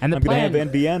 content. And the I'm gonna have plan-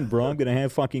 NBN, bro. I'm gonna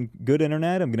have fucking good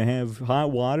internet. I'm gonna have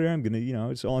hot water. I'm gonna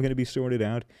it's all gonna be sorted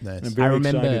out. Nice. And I'm very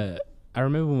excited. I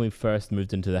remember when we first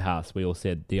moved into the house, we all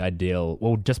said the ideal,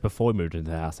 well, just before we moved into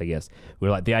the house, I guess, we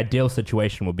were like, the ideal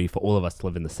situation would be for all of us to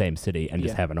live in the same city and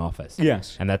just Yeah. have an office.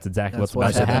 Yes, And that's exactly That's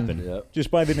what's about what's to happened. happen. Yep.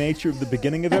 just by the nature of the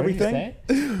beginning of What did you everything.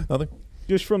 say? Nothing.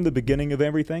 Just from the beginning of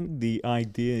everything, the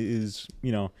idea is,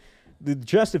 the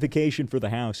justification for the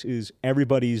house is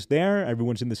everybody's there,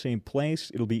 everyone's in the same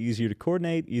place. It'll be easier to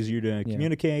coordinate, easier to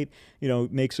communicate,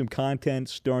 make some content,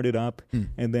 start it up,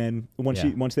 and then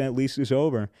once that lease is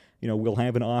over, we'll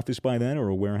have an office by then or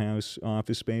a warehouse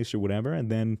office space or whatever, and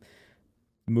then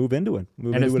move into it.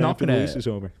 Move And into it's it not after the gonna- lease is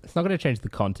over. It's not going to change the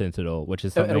content at all, which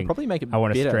is It'll something probably make it I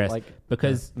want to better, stress like,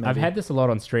 because yeah, I've maybe. had this a lot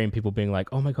on stream. People being like,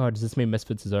 "Oh my god, does this mean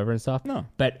Misfits is over and stuff?" No.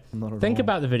 But Not at think all.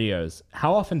 about the videos.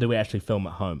 How often do we actually film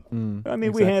at home? I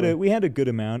mean, exactly. we had a good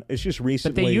amount. It's just But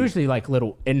recently. they're usually like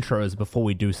little intros before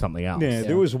we do something else. Yeah,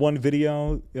 there was one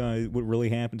video. What really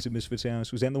happens at Misfits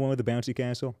House? Was that the one with the bouncy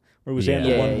castle, or was that the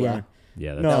Yeah. one Yeah, yeah, where?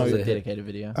 Yeah, No, that's That was a yeah. dedicated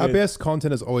video. Our Yeah. best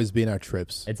content has always been our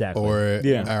trips. Exactly. Or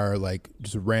Yeah. our like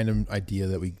just a random idea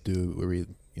that we do where we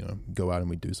go out and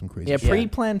we do some crazy Yeah, shit.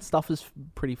 pre-planned stuff is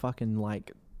pretty fucking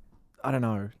like, I don't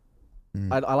know.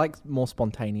 I like more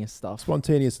spontaneous stuff.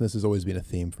 Spontaneousness has always been a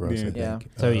theme for us, Yeah. I think.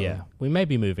 Yeah. So yeah, we may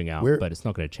be moving out, we're- but it's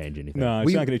not going to change anything. No, it's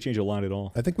We- not going to change a lot at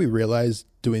all. I think we realized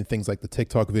doing things like the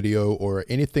TikTok video or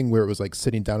anything where it was like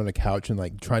sitting down on a couch and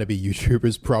like trying to be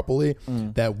YouTubers properly,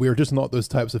 that we're just not those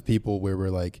types of people where we're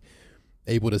like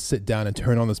able to sit down and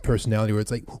turn on this personality where it's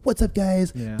like, what's up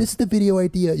guys? Yeah. This is the video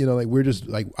idea. Like we're just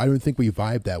like, I don't think we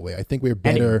vibe that way. I think we're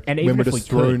better and when even we're if we just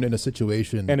thrown could- in a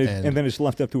situation And then it's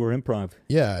left up to our improv.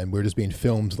 yeah, and we're just being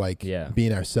filmed like Yeah.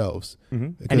 being ourselves. Mm-hmm.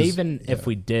 And Because- even yeah. if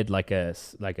we did like a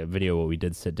video where we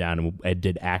did sit down and it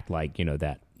did act like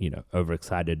that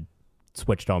overexcited,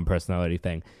 switched on personality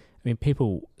thing. I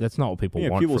mean, that's not what people Yeah,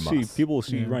 want people from see us. people will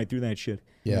see right through that shit.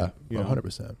 yeah, You know.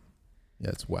 100%. Yeah,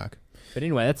 it's whack. But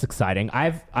anyway, that's exciting.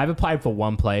 I've applied for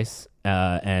one place,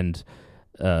 and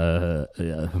I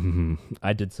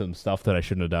did some stuff that I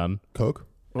shouldn't have done. Coke?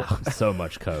 So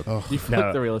much coke. You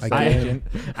fucked the real estate I- agent.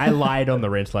 I lied on the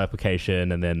rental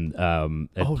application, and then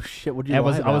Oh shit! What did you I lie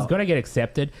was about? going to get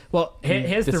accepted. Well,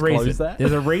 here's the disclose reason. that?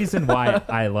 There's a reason why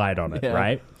I lied on it, Yeah.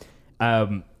 right?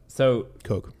 So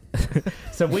Coke.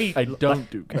 we I don't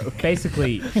do coke.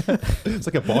 basically, It's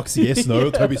like a box, yes, no.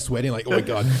 Toby's sweating like, oh my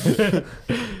God.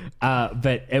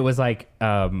 but it was like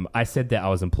I said that I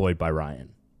was employed by Ryan.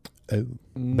 Oh,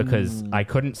 Because I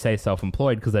couldn't say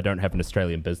self-employed because I don't have an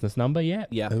Australian business number yet.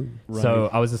 Yeah. oh. So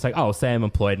I was just like, oh, I'll say I'm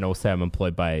employed and I'll say I'm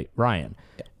employed by Ryan.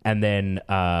 And then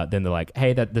they're like,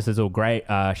 hey, this is all great.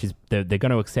 They're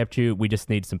going to accept you. We just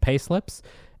need some pay slips.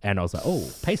 And I was like, oh,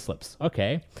 pay slips.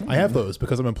 Okay. I have those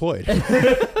because I'm employed.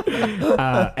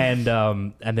 And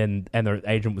the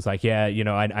agent was like, yeah,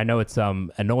 I know it's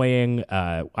annoying.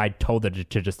 I told her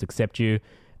to just accept you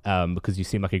because you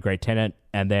seem like a great tenant.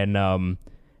 And then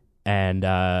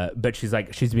but she's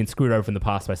like, she's been screwed over in the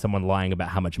past by someone lying about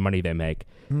how much money they make.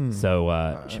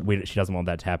 So she doesn't want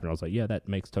that to happen. I was like, yeah, that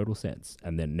makes total sense.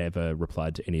 And then never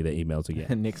replied to any of their emails again.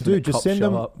 And next Dude, minute, just cops send show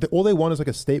them. up. All they want is like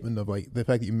a statement of like the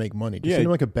fact that you make money. Just send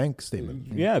them like a bank statement.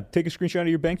 Yeah, take a screenshot of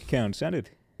your bank account. Send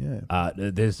it. Yeah.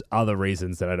 There's other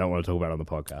reasons that I don't want to talk about on the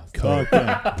podcast.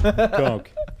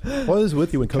 Coke. What is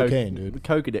with you and cocaine, dude?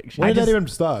 Coke addiction. When did that even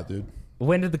start, dude?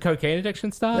 When did the cocaine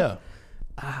addiction start? Yeah.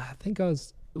 I think I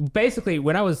was basically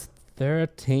when I was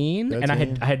 13. And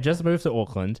I had just moved to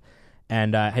Auckland,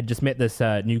 and I had just met this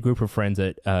new group of friends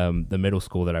at the middle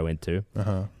school that I went to,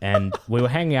 and we were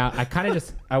hanging out.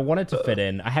 I wanted to fit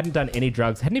in. I hadn't done any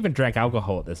drugs, hadn't even drank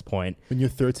alcohol at this point. When you're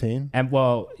 13? And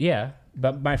well, yeah,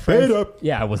 but my friend, Beta.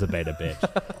 yeah, I was a beta bitch.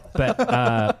 But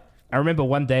I remember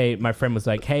one day my friend was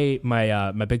like, "Hey,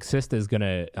 my big sister's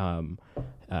gonna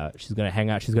she's gonna hang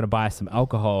out. She's gonna buy us some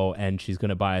alcohol, and she's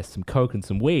gonna buy us some coke and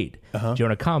some weed. Do you want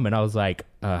to come?" And I was like,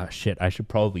 "Shit, I should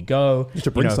probably go. You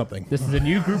should bring something. This is a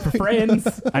new group of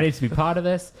friends. I need to be part of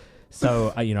this."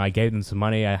 So I gave them some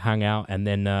money. I hung out, and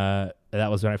then that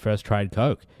was when I first tried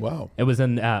coke. Wow. It was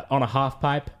on a half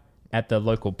pipe at the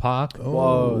local park.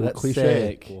 Whoa, that's cliche.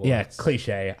 sick. Yeah,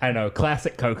 cliche. I know,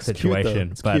 classic coke cute, situation.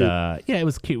 though. It's But cute. yeah, it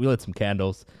was cute. We lit some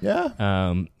candles. Yeah.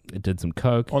 Did some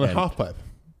coke On a and- half pipe.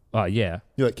 Oh yeah.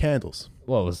 You like candles.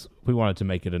 Well, we wanted to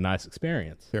make it a nice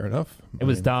experience. Fair enough. It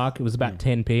was dark. It was about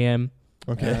 10 p.m.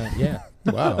 Okay. Yeah.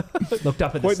 Wow. Looked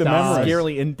up at Quite the the stars. memory.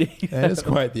 Scarily indeed. That is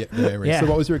quite the memory. Yeah. So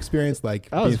what was your experience like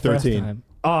That was being the first 13? time.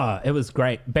 Oh, it was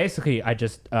great. Basically, I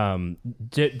just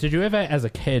did you ever, as a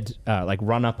kid, like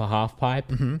run up a half pipe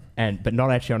but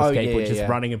not actually on a Oh, yeah, skateboard, yeah, just yeah.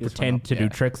 running and Just pretend run up, to do yeah.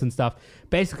 tricks and stuff?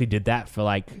 Basically, did that for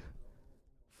like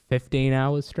 15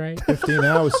 hours straight. 15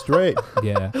 hours straight.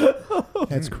 Yeah,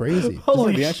 That's crazy.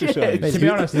 Holy The shit. exercise. Hey, To be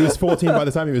honest- he was 14 by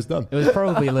the time he was done. it was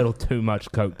probably a little too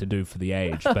much coke to do for the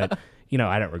age, but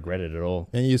I don't regret it at all.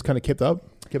 And you just kind of kept up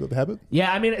the habit?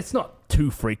 Yeah, I mean, it's not too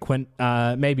frequent.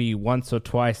 Maybe once or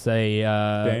twice a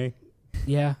Day.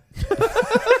 yeah.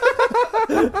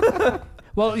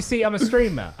 Well, you see, I'm a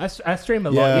streamer. I stream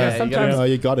a lot. Yeah, you sometimes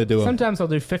you got to do them. sometimes I'll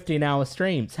do 15-hour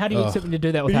streams. How do you expect me to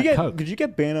do that without coke? Did you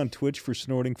get banned on Twitch for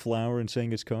snorting flour and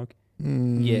saying it's coke?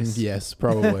 Yes. Yes,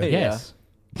 probably. Yes.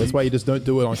 That's why you just don't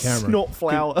do it on camera. Snort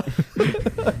flour. I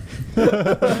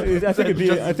think it'd be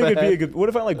a good. What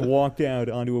if I like walked out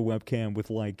onto a webcam with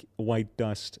like white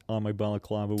dust on my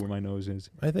balaclava where my nose is?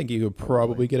 I think you could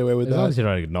probably get away with As long as that. you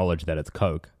don't acknowledge that it's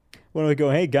coke. When I go,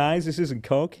 hey guys, this isn't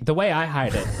coke. The way I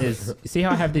hide it is, see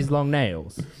how I have these long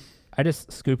nails? I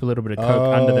just scoop a little bit of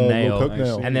coke under the little nail, coke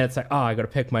nail. and then it's like, oh, I got to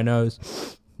pick my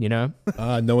nose. No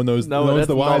one knows. No, no one's that's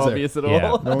the not wiser. obvious at Yeah.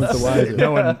 all. No one's the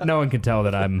wiser. No one can tell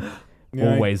that I'm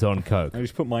Yeah, always on coke. I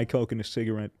just put my coke in a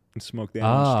cigarette and smoke that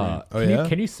on the Ah, Oh, can yeah?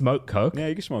 can you smoke coke? stream. Yeah,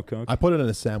 you can smoke coke. I put it in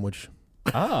a sandwich.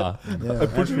 Ah, Yeah.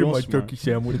 That's real smart.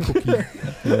 sandwich.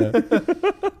 Yeah.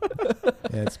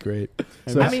 Yeah, it's great.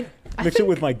 So, I mean, Mix it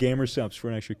with my gamer subs for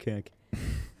an extra kick.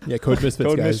 yeah, Code Misfits,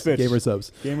 Code guys. Misfits. Gamer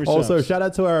subs. Gamer Also, subs. shout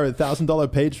out to our $1,000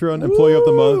 Patreon employee of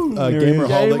the month, There he is.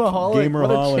 Gamerholic. Gamerholic. What a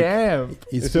Gamerholic. champ.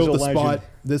 He's This filled is the a spot. legend.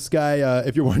 This guy,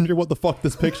 if you're wondering what the fuck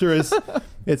this picture is,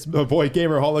 it's my boy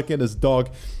Gamerholic and his dog.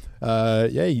 Yeah,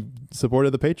 he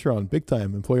supported the Patreon big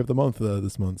time. Employee of the month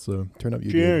this month. So turn up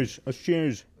your game. Cheers. Let's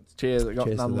cheers. Cheers. I got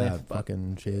Cheers to none that. left. But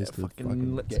Fucking cheers to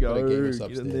fucking let's get go. rid of gamer Get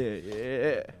subs in there.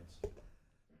 there.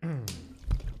 Yeah.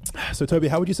 So Toby,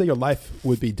 how would you say your life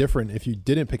would be different if you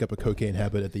didn't pick up a cocaine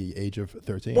habit at the age of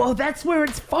 13? well, that's where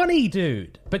it's funny,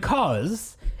 dude.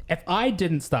 Because if I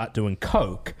didn't start doing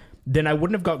coke, then I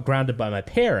wouldn't have got grounded by my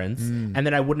parents, and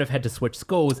then I wouldn't have had to switch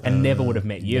schools and never would have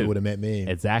met you. You would have met me.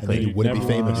 Exactly. And then you wouldn't be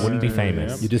Never famous. Wouldn't be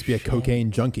famous. You'd just be a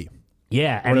cocaine junkie.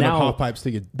 Yeah, and Running the now, half pipes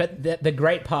to you. but the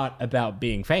great part about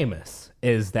being famous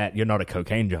is that you're not a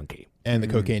cocaine junkie. And the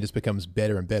cocaine just becomes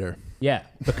better and better. Yeah,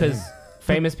 because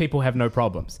famous people have no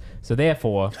problems. So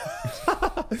therefore,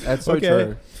 That's so Okay.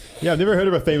 true. Yeah, I've never heard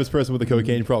of a famous person with a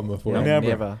cocaine problem before. No.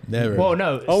 Never. Never. well,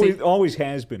 no, Always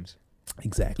has been.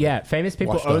 exactly. yeah, famous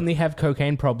people Washed up. only have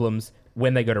cocaine problems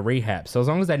when they go to rehab. So as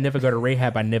long as I never go to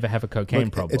rehab, I never have a cocaine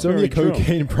Look, problem. it's only a Very true.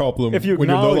 cocaine problem If you when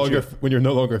you're no acknowledge longer when you're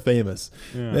no longer famous.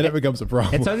 Yeah. Then it becomes a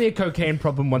problem. It's only a cocaine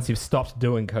problem once you've stopped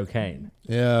doing cocaine.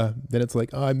 Yeah. Then it's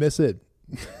like, oh, I miss it,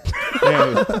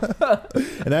 Yeah,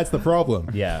 and that's the problem.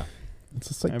 Yeah. It's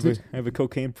just like, I dude, have a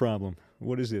cocaine problem.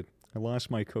 What is it? I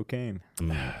lost my cocaine.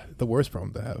 The worst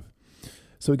problem to have.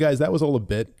 So, guys, that was all a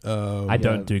bit. I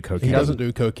don't do cocaine. He doesn't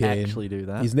do cocaine. Actually do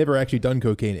that. He's never actually done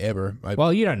cocaine ever.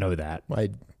 Well, you don't know that. I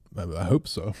hope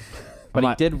so. But My-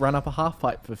 he did run up a half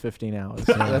pipe for 15 hours.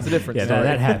 So that's a different Yeah, story.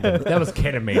 that happened. That was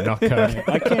ketamine, not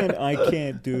coke. I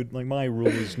can't, dude. Like, my rule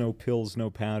is no pills, no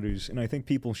powders, and I think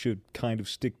people should kind of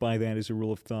stick by that as a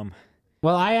rule of thumb.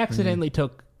 Well, I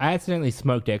accidentally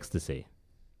smoked ecstasy.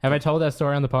 Have I told that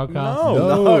story on the podcast?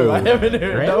 No, I haven't heard.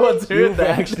 Really? No one's heard You've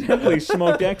that. accidentally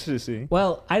smoked ecstasy.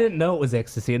 Well, I didn't know it was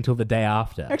ecstasy until the day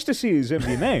after. Ecstasy is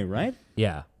MDMA, right?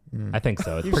 Yeah, I think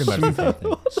so. It's pretty much the same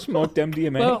thing. Smoked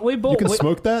MDMA. Well, we You bought can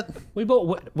smoke that? we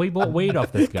bought weed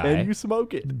off this guy, Can you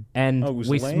smoke it? and Oh, it was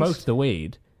we laced? smoked the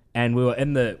weed, and we were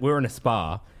in a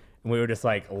spa, and we were just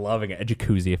like loving it. A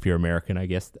jacuzzi, if you're American, I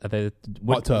guess.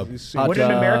 Hot tub. Would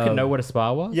an American know what a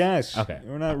spa was? Yes. Okay.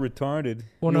 We're not retarded.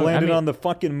 Well, We no, I landed mean, on the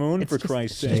fucking moon, for just-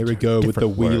 Christ's it's sake. There we go with the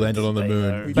different we words. landed on the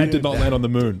moon. You did did not land on the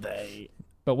moon.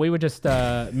 But we were just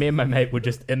me and my mate were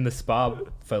just in the spa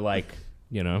for like,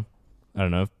 I don't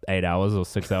know, 8 hours or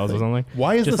 6 hours or something.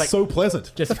 Why is Just this like- so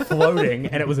pleasant? Just floating,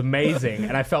 and it was amazing,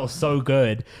 and I felt so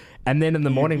good. And then in the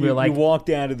morning we were like, you walked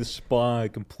out of the spa a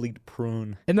complete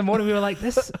prune.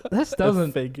 this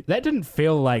doesn't, that didn't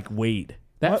feel like weed.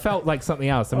 That What? felt like something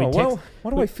else. And Oh, we well,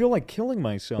 why do I feel like killing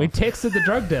myself? we texted the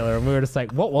drug dealer, and we were just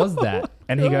like, what was that?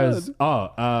 And he goes,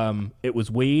 it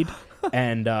was weed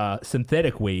and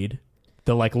synthetic weed,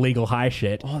 the like legal high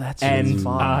shit. Oh, that's and really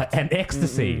fun. and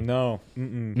ecstasy. No.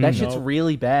 That shit's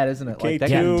really bad, isn't it? Like, that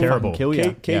K2, can terrible. fucking kill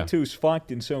you. K2's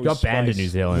fucked, and so Got is banned in Spice. New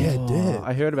Zealand. Yeah, it did.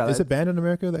 I heard about Is that. it banned in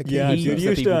America? That Yeah, came? dude, Heaps you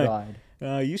of used people to-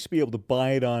 died. Used to be able to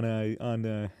buy it on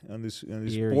this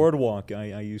Erie. boardwalk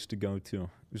I used to go to.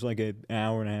 It was like an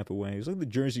hour and a half away. It was like the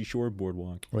Jersey Shore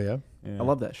boardwalk. Oh yeah. Yeah. I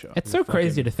love that show. It's so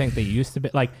crazy to think they used to be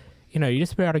like, you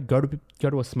used to be able to go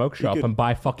to a smoke shop could- and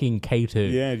buy fucking K2.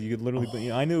 Yeah, you could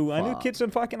literally. I knew fuck. kids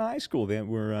in fucking high school that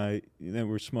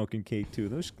were smoking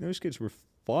K2. Those kids were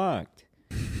fucked.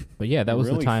 But yeah, that was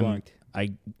Really the time fucked.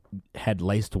 I had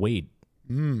laced weed.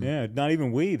 Yeah, not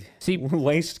even weed. See-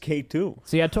 laced K2.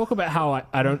 See, I talk about how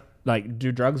I don't like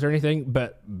do drugs or anything,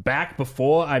 but back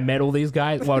before I met all these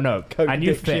guys, well, no, I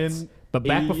knew addiction, Fitz, but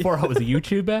back before I was a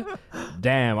YouTuber,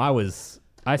 damn,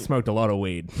 I smoked a lot of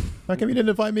weed How come you didn't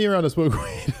invite me around to smoke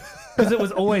weed? because it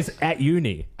was always at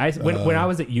uni. When I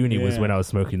was at uni was Yeah. when I was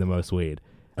smoking the most weed.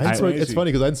 I didn't smoke, it's Crazy.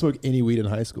 funny because I didn't smoke any weed in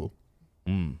high school.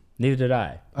 Neither did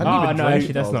I. I didn't even no, drink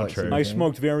actually, that's until I not was, true. like, I Okay.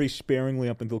 smoked very sparingly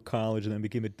up until college, and then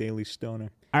became a daily stoner.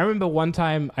 I remember one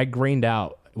time I greened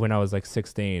out when I was like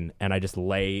 16, and I just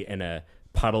lay in a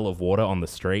puddle of water on the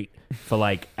street for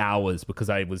like hours because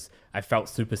I felt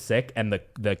super sick, and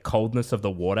the coldness of the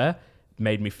water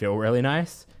made me feel really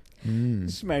nice.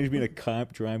 Just imagine being a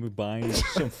cop driving by and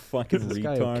some fucking This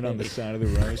guy retard on okay? the side of the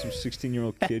road, some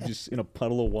 16-year-old kid just in a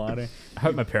puddle of water. I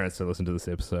hope my parents don't listen to this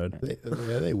episode.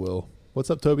 Yeah, they will. What's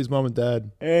up, Toby's mom and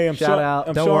dad? Hey, I'm Shout out.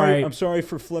 I'm Don't sorry. worry. I'm sorry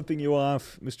for flipping you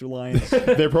off, Mr. Lyons.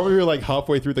 They probably were like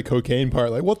halfway through the cocaine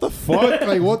part. Like, what the fuck?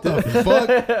 Like, what the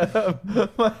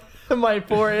fuck? My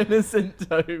poor innocent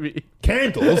Toby.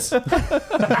 Candles? Who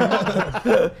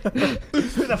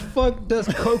the fuck does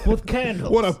coke with candles?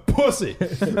 What a pussy!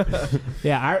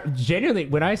 Yeah, I genuinely,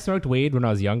 when I smoked weed when I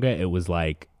was younger, it was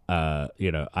like,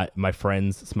 my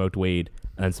friends smoked weed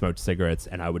and then smoked cigarettes,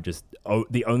 and I would just,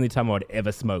 the only time I would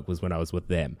ever smoke was when I was with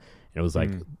them. And it was like,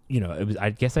 it was,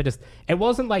 I guess it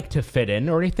wasn't like to fit in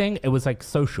or anything. It was like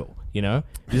social, It was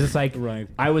just like, Right.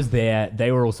 I was there,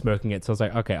 they were all smoking it. So I was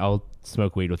like, okay, I'll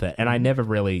smoke weed with it. And I never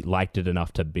really liked it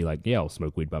enough to be like, yeah, I'll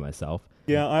smoke weed by myself.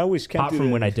 Yeah, I always kept Apart it.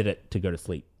 from when I did it to go to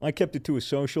sleep. I kept it to a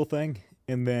social thing,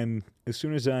 and then as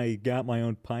soon as I got my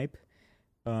own pipe,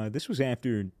 this was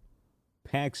after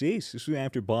PAX East. This was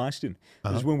after Boston.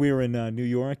 This was when we were in New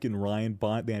York, and Ryan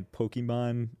bought that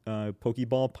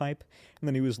Pokeball pipe, and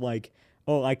then he was like,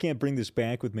 "Oh, I can't bring this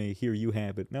back with me. Here, you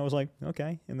have it." And I was like,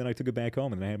 "Okay." And then I took it back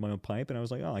home, and then I had my own pipe, and I was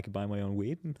like, "Oh, I could buy my own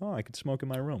weed, and I could smoke in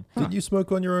my room." Did you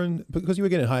smoke on your own? Because you were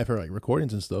getting high for like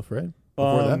recordings and stuff, right?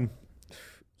 Before that?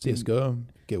 CSGO,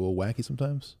 get a little wacky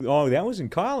sometimes. Oh, that was in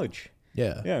college.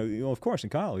 Yeah. Yeah, of course,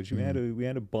 in college. We had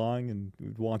a bong, and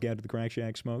we'd walk out to the crack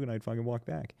shack, smoke, and I'd fucking walk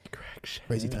back.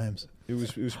 Crazy times. It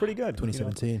was pretty good.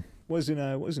 2017.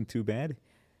 Wasn't too bad.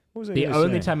 What was I The gonna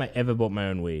only say? time I ever bought my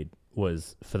own weed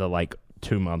was for the like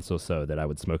 2 months or so that I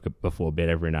would smoke it before bed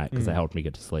every night because it helped me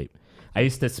get to sleep. I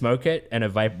used to smoke it in a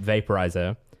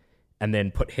vaporizer and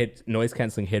then put noise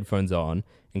canceling headphones on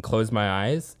and close my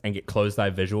eyes and get closed eye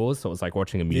visuals. So it was like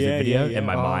watching a music Yeah, video yeah, in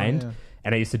my yeah. mind. yeah.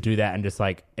 And I used to do that and just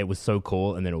like, it was so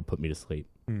cool and then it would put me to sleep.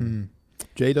 Do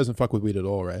Jay doesn't fuck with weed at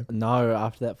all, right? No,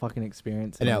 after that fucking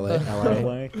experience In LA?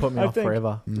 LA. put me I off think-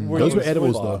 forever. Those were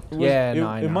edibles, though. Yeah, it, no,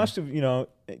 I it know. must have.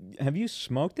 Have you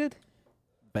smoked it?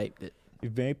 Vaped it. You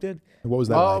vaped it? What was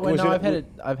that Oh like? wait, Was no, it-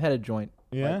 I've had a joint.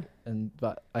 Yeah.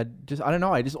 But I don't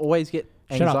know. I just always get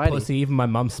Shut up, anxiety. pussy. Even my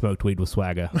mum smoked weed with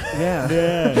swagger. Yeah.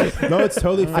 Yeah. No, it's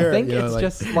totally fair. I think you know, it's like,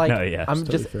 just like No, yeah, I'm it's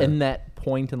totally just fair. in that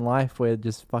point in life where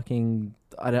just fucking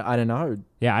I don't know.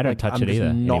 Yeah, I don't Like, touch I'm it just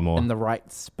either not anymore. in the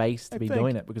right space to I be think-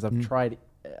 doing it because I've tried.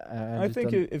 I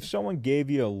think if someone gave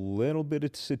you a little bit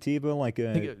of sativa, like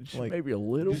maybe a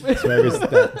little bit.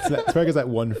 Swagger's that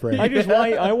one frame.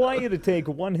 I want you to take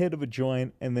one hit of a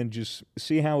joint and then just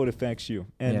see how it affects you.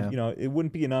 And Yeah. it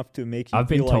wouldn't be enough to make you. I've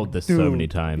been feel told like, this so "Dude." many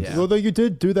times. Yeah. Well, though you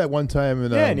did do that one time,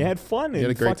 and Yeah, and you had fun. you had a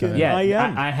and great fucking time. Yeah,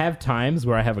 IM. I have times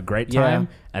where I have a great Yeah. time,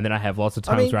 and then I have lots of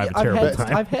times where I have a I've terrible had,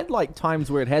 time. I've had like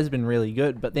times where it has been really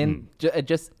good, but then it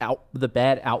just the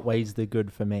bad outweighs the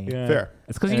good for me. Yeah. fair.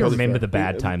 It's because you Totally remember fair. the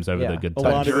bad times over Yeah. the good A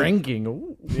lot times. of it- Drinking.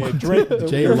 Ooh. Yeah, drink.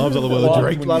 Jay loves a little bit of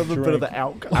drink. When Love you a bit of drink. the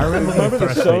alcohol. I remember, Remember the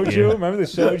first week, soju? yeah. Remember the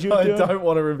soju? I dude? don't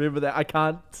want to remember that. I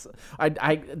can't.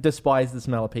 I despise the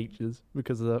smell of peaches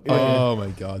because of the. Oh my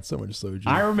god, so much soju.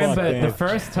 I remember man. the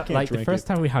first Can't the drink first it.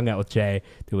 time we hung out with Jay,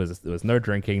 there was no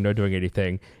drinking, no doing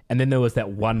anything, and then there was that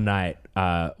one night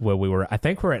where I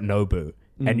think we were at Nobu,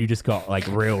 and you just got like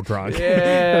real drunk. It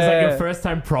was like Yeah. your first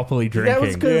time properly drinking. That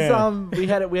was because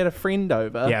Yeah. we had a friend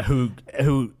over. yeah, who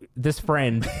this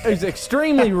friend who's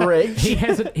extremely rich. he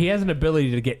has an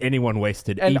ability to get anyone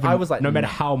wasted, And even I was like, no matter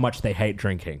no. how much they hate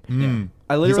drinking.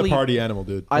 I He's a literally, party animal,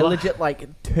 dude. I legit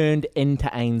like turned into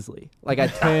Ainsley. Like I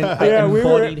turned, I Yeah,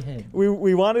 embodied him.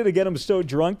 we wanted to get him so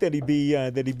drunk that he'd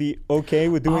be okay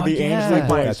with doing Oh, the yeah. Ainsley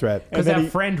voice. That's right. Because then our he-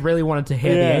 friend really wanted to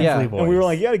hear the Yeah. Ainsley Yeah. voice. And we were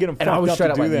like, you got to get him And I fucked was up straight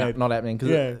to up do like, that. not happening. Because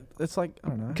Yeah. it's like, I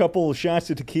don't know. A couple shots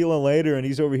of tequila later, and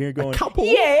he's over here going,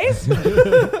 yes.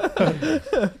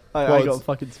 Well, I it's- got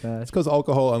fucking It's smashed. because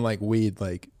alcohol, unlike weed,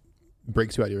 like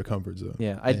breaks you out of your comfort zone.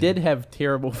 Yeah, I did have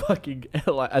terrible fucking.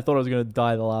 Like, I thought I was gonna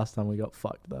die the last time we got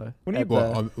fucked though. When you- At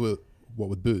Well, the- what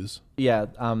with booze? yeah,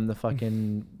 the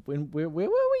fucking where were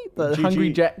we? The GG. Hungry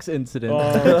Jack's incident. Oh,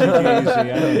 GG, I know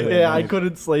that yeah, I night.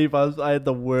 couldn't sleep. I had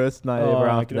the worst night Oh, ever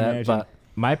I after can that. imagine. But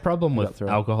My problem We got with through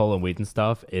it. alcohol and weed and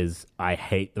stuff is I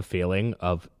hate the feeling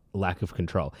of lack of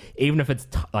control, even if it's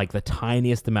like the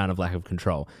tiniest amount of lack of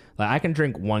control. Like I can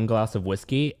drink one glass of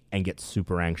whiskey and get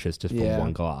super anxious just Yeah. from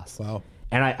one glass. Wow.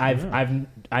 And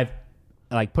I've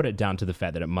like put it down to the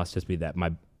fact that it must just be that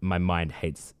my mind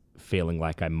hates feeling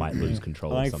like I might lose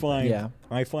control of I something.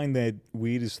 find that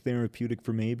weed is therapeutic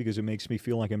for me because it makes me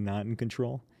feel like I'm not in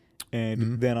control,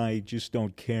 and then I just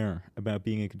don't care about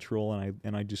being in control,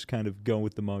 and I just kind of go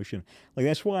with the motion. Like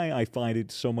that's why I find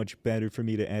it so much better for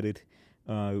me to edit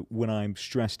when I'm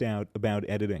stressed out about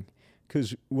editing.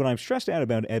 Because when I'm stressed out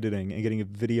about editing and getting a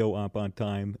video up on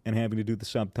time and having to do the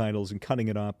subtitles and cutting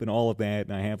it up and all of that,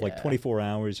 and I have like 24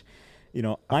 hours,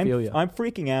 I'm feel ya.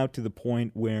 freaking out to the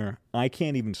point where I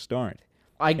can't even start.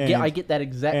 I get that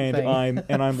exact And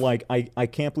thing. I'm like, I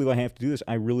can't believe I have to do this.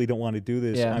 I really don't want to do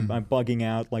this. Yeah. I'm bugging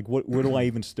out. Like, where do I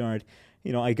even start?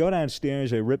 I go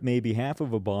downstairs. I rip maybe half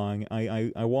of a bong.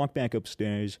 I walk back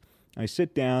upstairs. I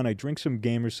sit down. I drink some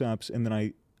gamer subs, and then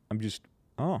I'm just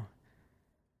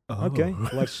okay.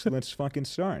 Let's fucking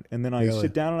start. And then I Really?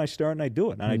 sit down and I start and I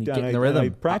do it. And, And you I, get in and the I, rhythm. I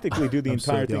practically do the I'm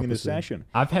so entire the thing in the opposite. session.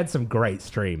 I've had some great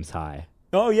streams high.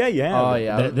 Oh yeah, yeah. oh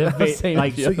yeah, They've been, Same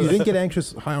like, here. So you didn't get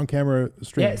anxious high on camera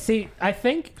stream? Yeah, see, I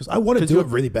think Because I want to do it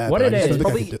really bad. what but it I just is,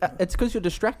 don't think I Probably can do- it's because you're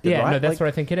distracted, yeah, right? no, that's Like, what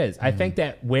I think it is. I think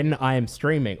that when I am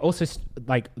streaming, also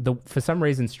for some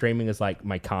reason streaming is like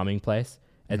my calming place.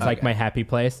 It's like my happy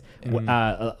place.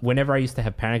 Whenever I used to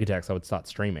have panic attacks, I would start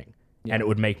streaming, and it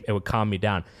would calm me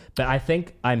down. But I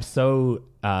think I'm so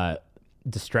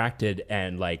distracted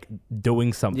and like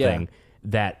doing something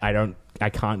that I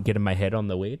can't get in my head on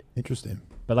the weed. Interesting.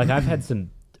 But like I've had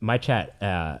some. My chat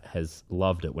has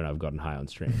loved it when I've gotten high on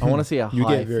stream. I want to see a You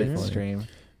high get very fit funny. stream.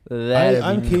 That'd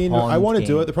I'm be keen. I want to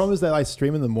do it. content. The problem is that I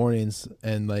stream in the mornings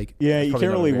and like, Yeah, you probably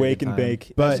can't not a really very wake good and time.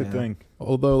 bake. But- That's the Yeah. thing.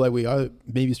 although like we are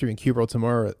maybe streaming Q-Bro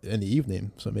tomorrow in the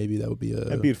evening, so maybe that would be a.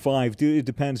 That'd be at 5. Dude, it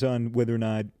depends on whether or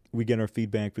not we get our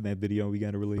feedback for that video we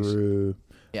got to release. Brew.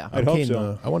 Yeah, I'd I'm hope keen, so.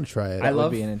 though. I want to try it. I that would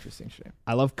love- be an interesting stream.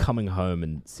 I love coming home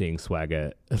and seeing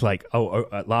Swagger. Like,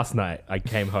 last night I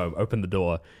came home, opened the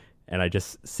door, and I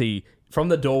just see from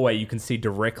the doorway you can see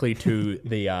directly to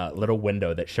the little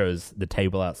window that shows the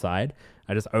table outside.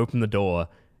 I just open the door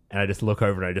and I just look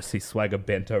over and I just see Swagger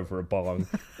bent over a bong,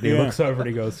 and he Yeah. looks over and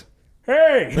he goes,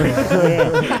 hey.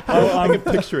 Yeah. I can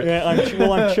picture it. Yeah,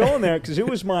 I'm chilling there because it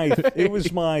was my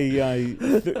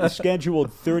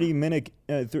scheduled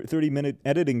 30-minute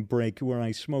editing break where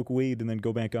I smoke weed and then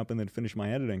go back up and then finish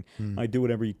my editing. I do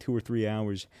it every 2 or 3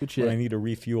 hours when I need a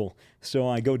refuel. So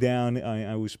I go down.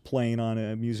 I was playing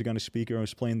on music on a speaker. I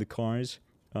was playing The Cars.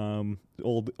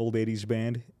 Old 80s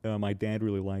band my dad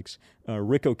really likes.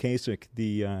 Rick Ocasek,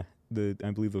 the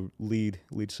I believe the lead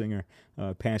singer,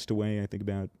 passed away I think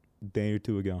about a day or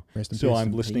two ago. So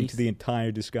I'm listening to the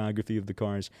entire discography of The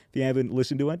Cars. If you haven't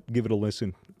listened to it, give it a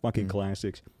listen. Fucking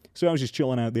classics. So I was just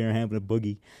chilling out there having a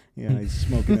boogie,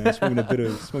 smoking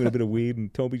a bit of weed,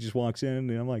 and Toby just walks in,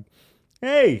 and I'm like,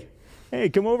 hey,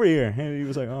 come over here. And he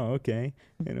was like, oh, okay.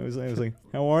 And I was like,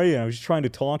 how are you? I was just trying to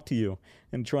talk to you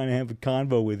and trying to have a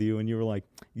convo with you, and you were like,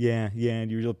 yeah, and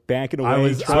you were backing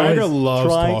away. Tiger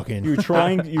loves talking. You're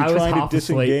trying to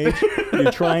disengage.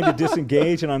 You're trying to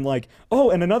disengage, and I'm like, oh,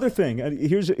 and another thing.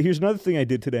 Here's another thing I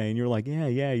did today, and you're like,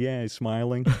 yeah,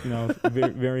 smiling,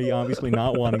 very, very obviously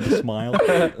not wanting to smile.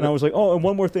 And I was like, oh, and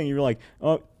one more thing. You were like,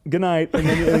 oh, good night, and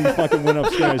then you fucking went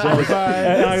upstairs.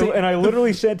 And I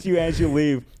literally said to you as you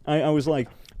leave, I was like,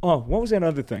 oh, what was that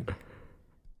other thing?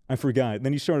 I forgot. And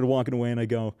then you started walking away, and I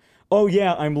go, oh,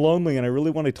 yeah, I'm lonely, and I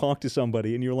really want to talk to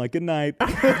somebody. And you're like, good night.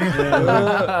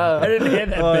 I didn't hear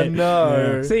that bit. Oh,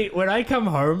 no. Yeah. See, when I come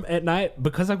home at night,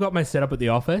 because I've got my setup at the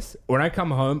office, when I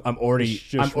come home, I'm already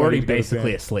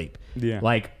basically asleep. Yeah.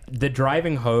 Like, the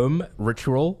driving home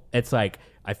ritual, it's like,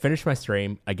 I finish my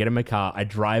stream, I get in my car, I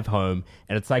drive home,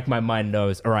 and it's like my mind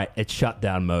knows, all right, it's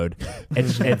shutdown mode.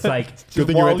 It's like... Good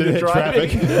thing you went through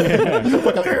traffic.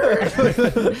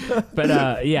 But,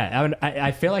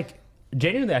 I feel like...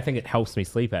 Genuinely, I think it helps me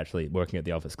sleep actually working at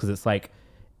the office because it's like,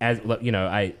 it's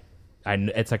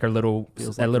like a little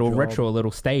ritual, a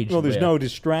little stage. Well, there's no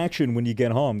distraction when you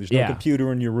get home. There's no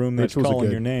computer in your room that's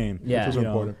calling your name. Yeah, that's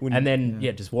important. And then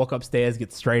just walk upstairs,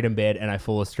 get straight in bed, and I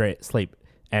fall asleep.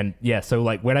 And so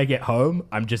like when I get home,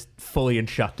 I'm just fully in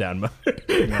shutdown mode.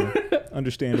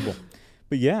 Understandable,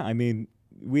 but yeah, I mean.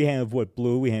 We have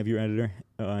Blue. We have your editor,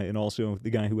 and also the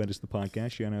guy who edits the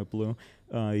podcast. Shout out Blue.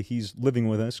 He's living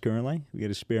with us currently. We get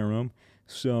a spare room,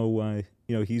 so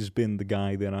he's been the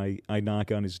guy that I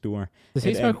knock on his door. Does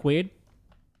he smoke weed?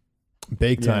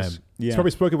 Big time. Yes. Yeah. He's probably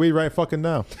smoking weed right fucking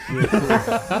now.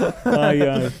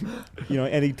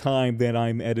 Any time that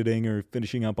I'm editing or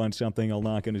finishing up on something, I'll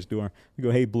knock on his door. I go,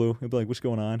 hey, Blue. He'll be like, what's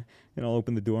going on? And I'll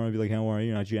open the door. I'll be like, how are you?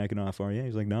 You're not jacking off, are you?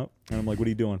 He's like, no. And I'm like, what are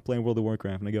you doing? Playing World of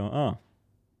Warcraft. And I go, oh.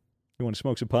 You want to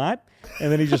smoke some pot?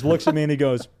 And then he just looks at me and he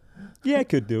goes, yeah, I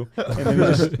could do. And then he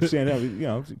just stand up,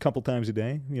 a couple times a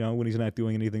day, when he's not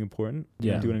doing anything important,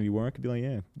 not doing any work, he'd be like,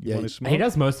 you want to smoke? He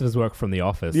does most of his work from the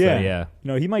office. Yeah.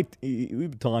 So, he might, we've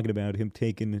been talking about him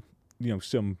taking,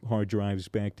 some hard drives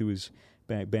back to his,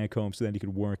 back home so that he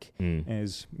could work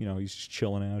as, he's just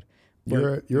chilling out.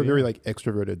 But, you're a very like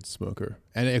extroverted smoker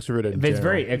and extroverted. It's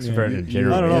very extroverted in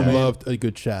general. I don't know, I loved a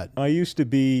good chat. I used to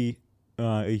be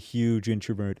a huge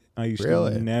introvert. I used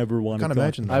to never want to talk.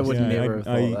 Imagine that. I would never have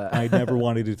thought that. I never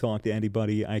wanted to talk to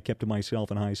anybody. I kept to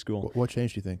myself in high school. What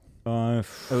changed, do you think?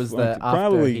 It was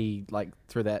after he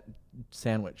through that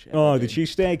sandwich. Oh, the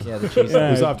cheesesteak? Yeah, the cheesesteak.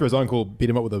 It was after his uncle beat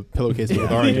him up with a pillowcase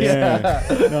with oranges. Yeah.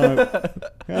 No,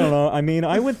 I don't know. I mean,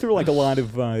 I went through like a lot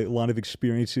of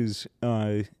experiences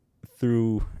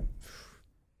through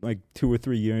like 2 or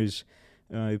 3 years.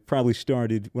 It probably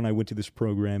started when I went to this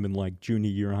program in like junior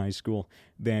year of high school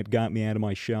that got me out of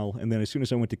my shell. And then as soon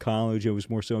as I went to college, I was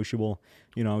more sociable.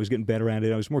 I was getting better at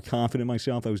it. I was more confident in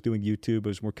myself. I was doing YouTube. I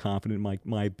was more confident in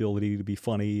my ability to be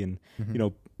funny and,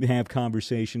 have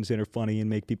conversations that are funny and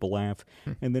make people laugh.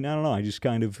 And then, I don't know,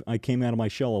 I came out of my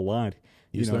shell a lot.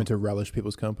 You just learned to relish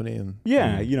people's company. And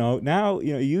now,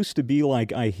 it used to be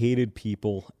like I hated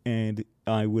people and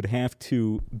I would have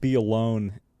to be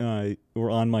alone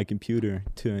or on my computer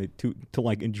to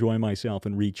like enjoy myself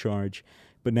and recharge.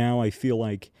 But now I feel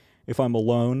like if I'm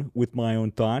alone with my own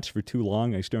thoughts for too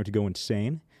long, I start to go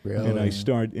insane. Really?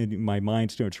 And my mind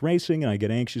starts racing and I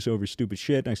get anxious over stupid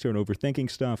shit and I start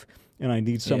overthinking stuff and I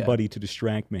need somebody to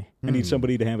distract me. I need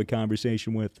somebody to have a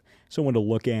conversation with, someone to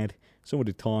look at, someone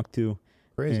to talk to.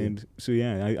 Crazy. And so,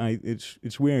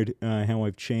 it's weird how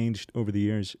I've changed over the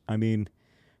years. I mean,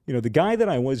 the guy that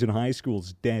I was in high school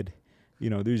is dead.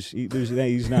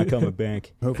 He's not coming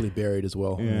back. Hopefully buried as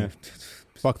well. Yeah.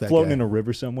 Fuck that Floating guy. in a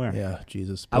river somewhere. Yeah,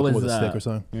 Jesus. I was with a stick or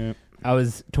something. Yeah. I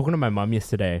was talking to my mum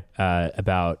yesterday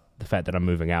about the fact that I'm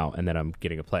moving out and that I'm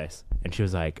getting a place. And she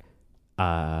was like,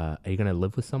 are you going to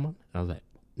live with someone? And I was like,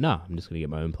 no, I'm just going to get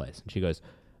my own place. And she goes,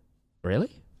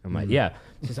 really? I'm like, yeah.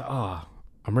 She's like, oh,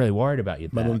 I'm really worried about you.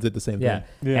 My mom did the same thing.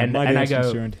 Yeah, and my I dad's go,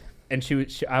 concerned. and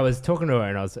I was talking to her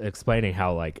and I was explaining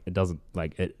how like it doesn't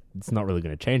like it's not really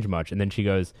going to change much. And then she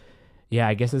goes, "Yeah,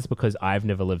 I guess it's because I've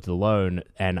never lived alone,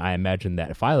 and I imagine that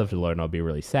if I lived alone, I'd be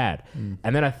really sad."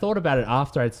 And then I thought about it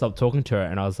after I'd stopped talking to her,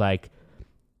 and I was like,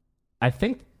 I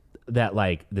think that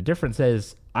like the difference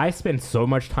is I spend so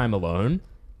much time alone,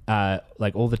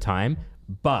 like all the time,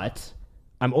 but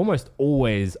I'm almost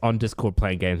always on Discord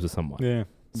playing games with someone. Yeah.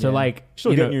 So like,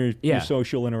 Still you know, getting your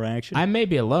social interaction. I may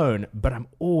be alone, but I'm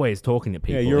always talking to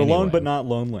people. yeah, you're alone anyway. but not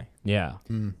lonely. Yeah.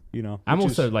 You know. I'm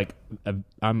which also is- like,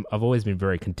 I've always been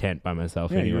very content by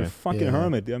myself. Yeah, you're anyway. a fucking Yeah.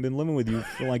 hermit. I've been living with you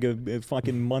for like a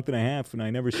fucking month and a half, and I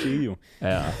never see you.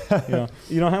 Yeah.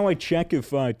 You know how I check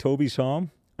if Toby's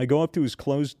home? I go up to his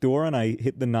closed door and I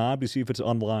hit the knob to see if it's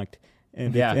unlocked.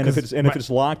 And Yeah, if 'cause if it's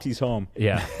locked, he's home.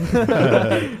 Yeah.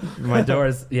 my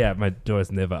door's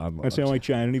never unlocked. That's how I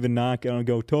check. I don't even knock. I don't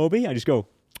go, Toby. I just go.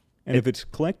 And if it's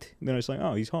clicked, then it's like,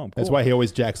 oh, he's home. That's Cool. why he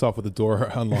always jacks off with the door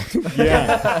unlocked.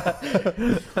 Yeah.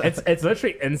 It's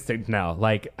literally instinct now.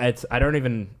 Like I don't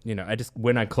even, I just,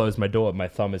 when I close my door, my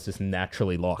thumb is just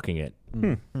naturally locking it.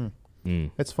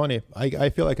 It's funny. I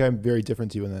feel like I'm very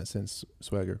different to you in that sense,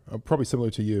 Swagger. I'm probably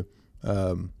similar to you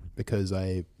because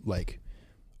I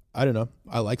don't know.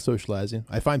 I like socializing.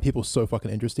 I find people so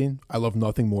fucking interesting. I love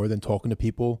nothing more than talking to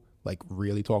people, like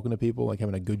really talking to people, like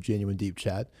having a good, genuine, deep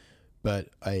chat. But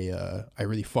I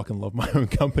really fucking love my own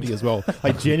company as well.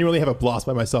 I genuinely have a blast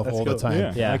by myself all the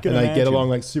time. Yeah. I can And I get imagine. along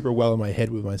like super well in my head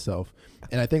with myself.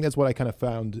 And I think that's what I kind of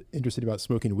found interesting about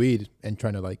smoking weed and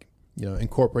trying to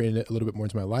incorporating it a little bit more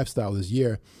into my lifestyle this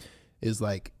year is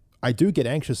like, I do get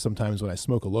anxious sometimes when I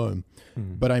smoke alone,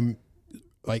 but I'm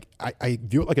like, I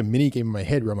view it like a mini game in my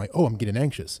head where I'm like, oh, I'm getting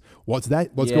anxious. What's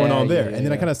going on there? And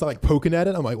then I kind of start like poking at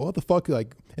it. I'm like, what the fuck?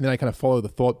 Like, and then I kind of follow the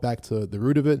thought back to the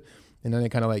root of it. And then I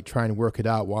kind of like try and work it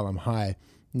out while I'm high,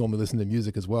 normally listen to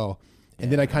music as well.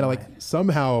 And then I kind of like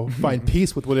somehow find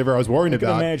peace with whatever I was worrying I can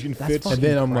about. imagine Fitz. And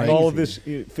then I'm like, all of this,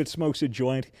 Fitz smokes a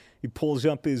joint. He pulls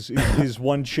up his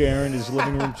one chair in his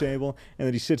living room table, and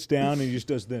then he sits down and he just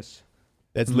does this.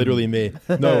 that's literally me.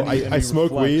 No, And he I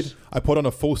smoke reflects. weed. I put on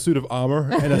a full suit of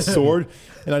armor and a sword,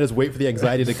 and I just wait for the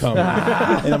anxiety to come.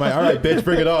 And I'm like, all right, bitch,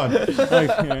 bring it on.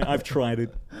 I've tried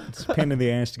it. It's a pain in the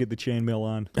ass to get the chainmail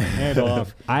on and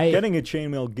off. Getting a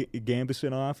chainmail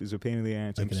gambeson off is a pain in the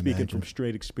ass. I'm can speaking imagine. from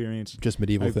straight experience. Just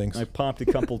medieval things. I popped a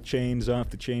couple chains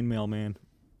off the chainmail, man.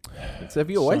 So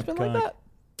have you always Suck been like cock. that?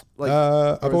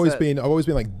 I've or is always that-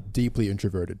 been like deeply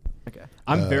introverted. Okay.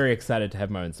 I'm very excited to have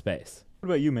my own space. What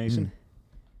about you, Mason?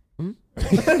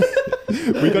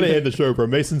 We gotta end the show, bro.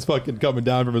 Mason's fucking coming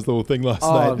down from his little thing last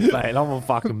Oh, night. mate, I'm on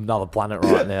fucking another planet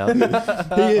right now.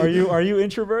 Are you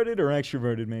introverted or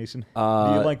extroverted, Mason? Do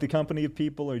you like the company of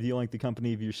people or do you like the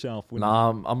company of yourself? When Nah,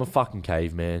 I'm a fucking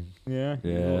caveman. Yeah.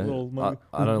 Yeah. Little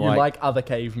I don't You like. like other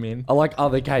cavemen. I like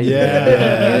other cavemen.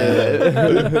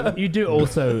 Yeah. You do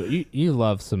also, you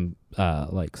love some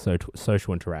like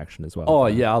social interaction as well. Oh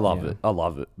yeah, I love it. I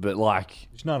love it. But like,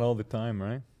 It's not all the time,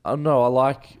 right? I don't know. I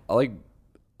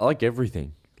like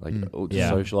everything. Like just Yeah.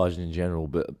 socializing in general.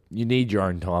 But you need your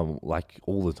own time, like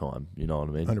all the time. You know what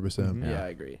I mean? 100%. Yeah, I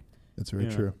agree. That's very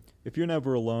Yeah. true. If you're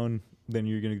never alone, then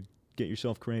you're going to get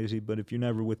yourself crazy. But if you're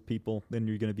never with people, then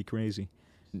you're going to be crazy.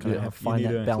 Gotta Yeah. find You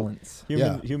need that a- balance.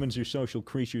 Humans are social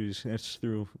creatures. That's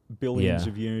through billions Yeah.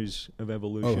 of years of Oh,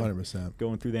 evolution. 100%.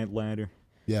 Going through that ladder.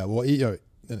 Yeah, well, and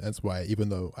that's why, even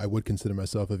though I would consider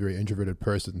myself a very introverted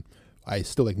person, I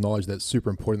still acknowledge that it's super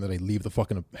important that I leave the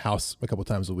fucking house a couple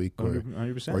times a week or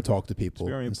 100%. talk to people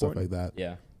very and stuff like important. that.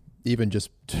 Yeah. Even just,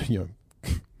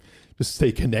 just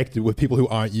stay connected with people who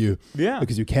aren't you. Yeah.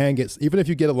 Because you can get, even if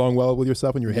you get along well with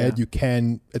yourself in your head, Yeah.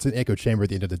 it's an echo chamber at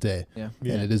the end of the day. Yeah.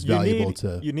 Yeah. And it is You valuable need-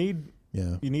 to,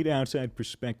 You need outside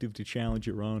perspective to challenge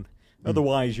your own. Mm.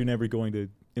 Otherwise, you're never going to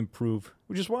improve.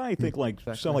 Which is why I think like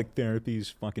Exactly. something like therapy is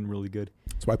fucking really good.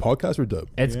 that's why podcasts are dope.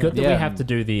 It's Yeah. good that Yeah. we have to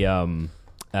do the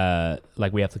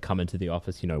like we have to come into the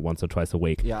office, once or twice a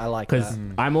week. Yeah, I like Because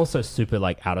that. I'm also super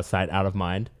like out of sight, out of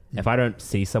mind. If I don't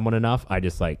see someone enough, I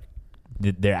just like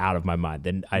they're out of my mind.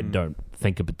 Then I don't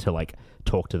think of it to like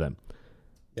talk to them.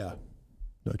 Yeah.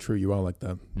 No, true. You are like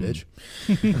that, bitch.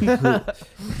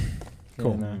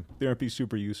 Cool. Therapy's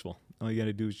super useful. All you got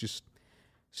to do is just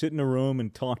sit in a room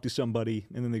and talk to somebody,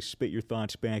 and then they spit your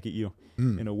thoughts back at you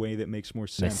in a way that makes more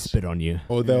They sense. spit on you.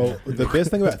 Although the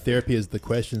best thing about therapy is the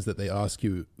questions that they ask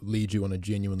you lead you on a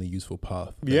genuinely useful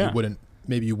path. that Yeah.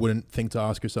 Maybe you wouldn't think to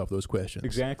ask yourself those questions.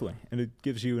 Exactly, and it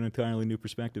gives you an entirely new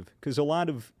perspective. Because a lot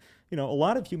of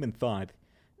human thought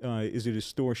is a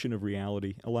distortion of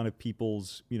reality. A lot of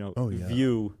people's Oh, yeah.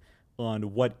 view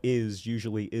on what is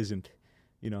usually isn't.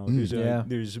 You know, Yeah.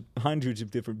 there's hundreds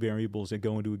of different variables that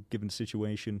go into a given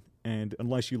situation, and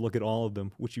unless you look at all of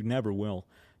them, which you never will,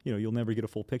 you know, you'll never get a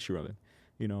full picture of it.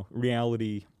 You know,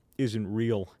 reality isn't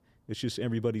real. It's just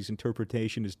everybody's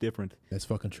interpretation is different. That's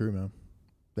fucking true, man.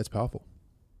 That's powerful.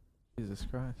 Jesus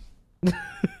Christ.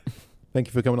 Thank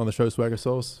you for coming on the show, Swagger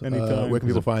Souls. Anytime. Where can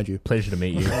people find you? Pleasure to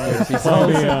meet you.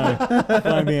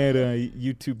 Find me at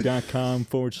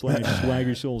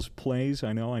youtube.com/Swagger Souls Plays.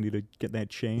 I know I need to get that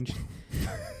changed.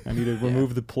 I need to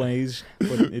remove the plays,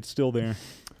 but it's still there.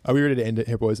 Are we ready to end it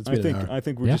here, boys? It's been an hour. I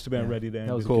think we're Yeah. just about ready to end.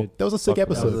 That was it. Cool. good. That was a sick That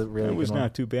was episode. a really That was good one.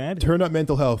 not too bad. Turn Up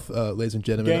Mental Health, ladies and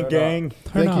gentlemen. Gang, gang.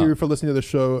 Thank you for listening to the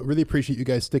show. Really appreciate you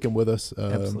guys sticking with us.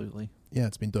 Absolutely. Yeah,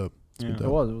 it's been dope. It's been Yeah.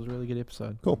 dope. It was a really good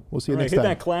episode. Cool. We'll see you All right, next hit time.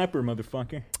 that clapper,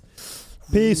 motherfucker.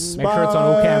 Peace. Make sure it's on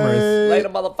all Bye. cameras. Later,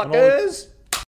 motherfuckers.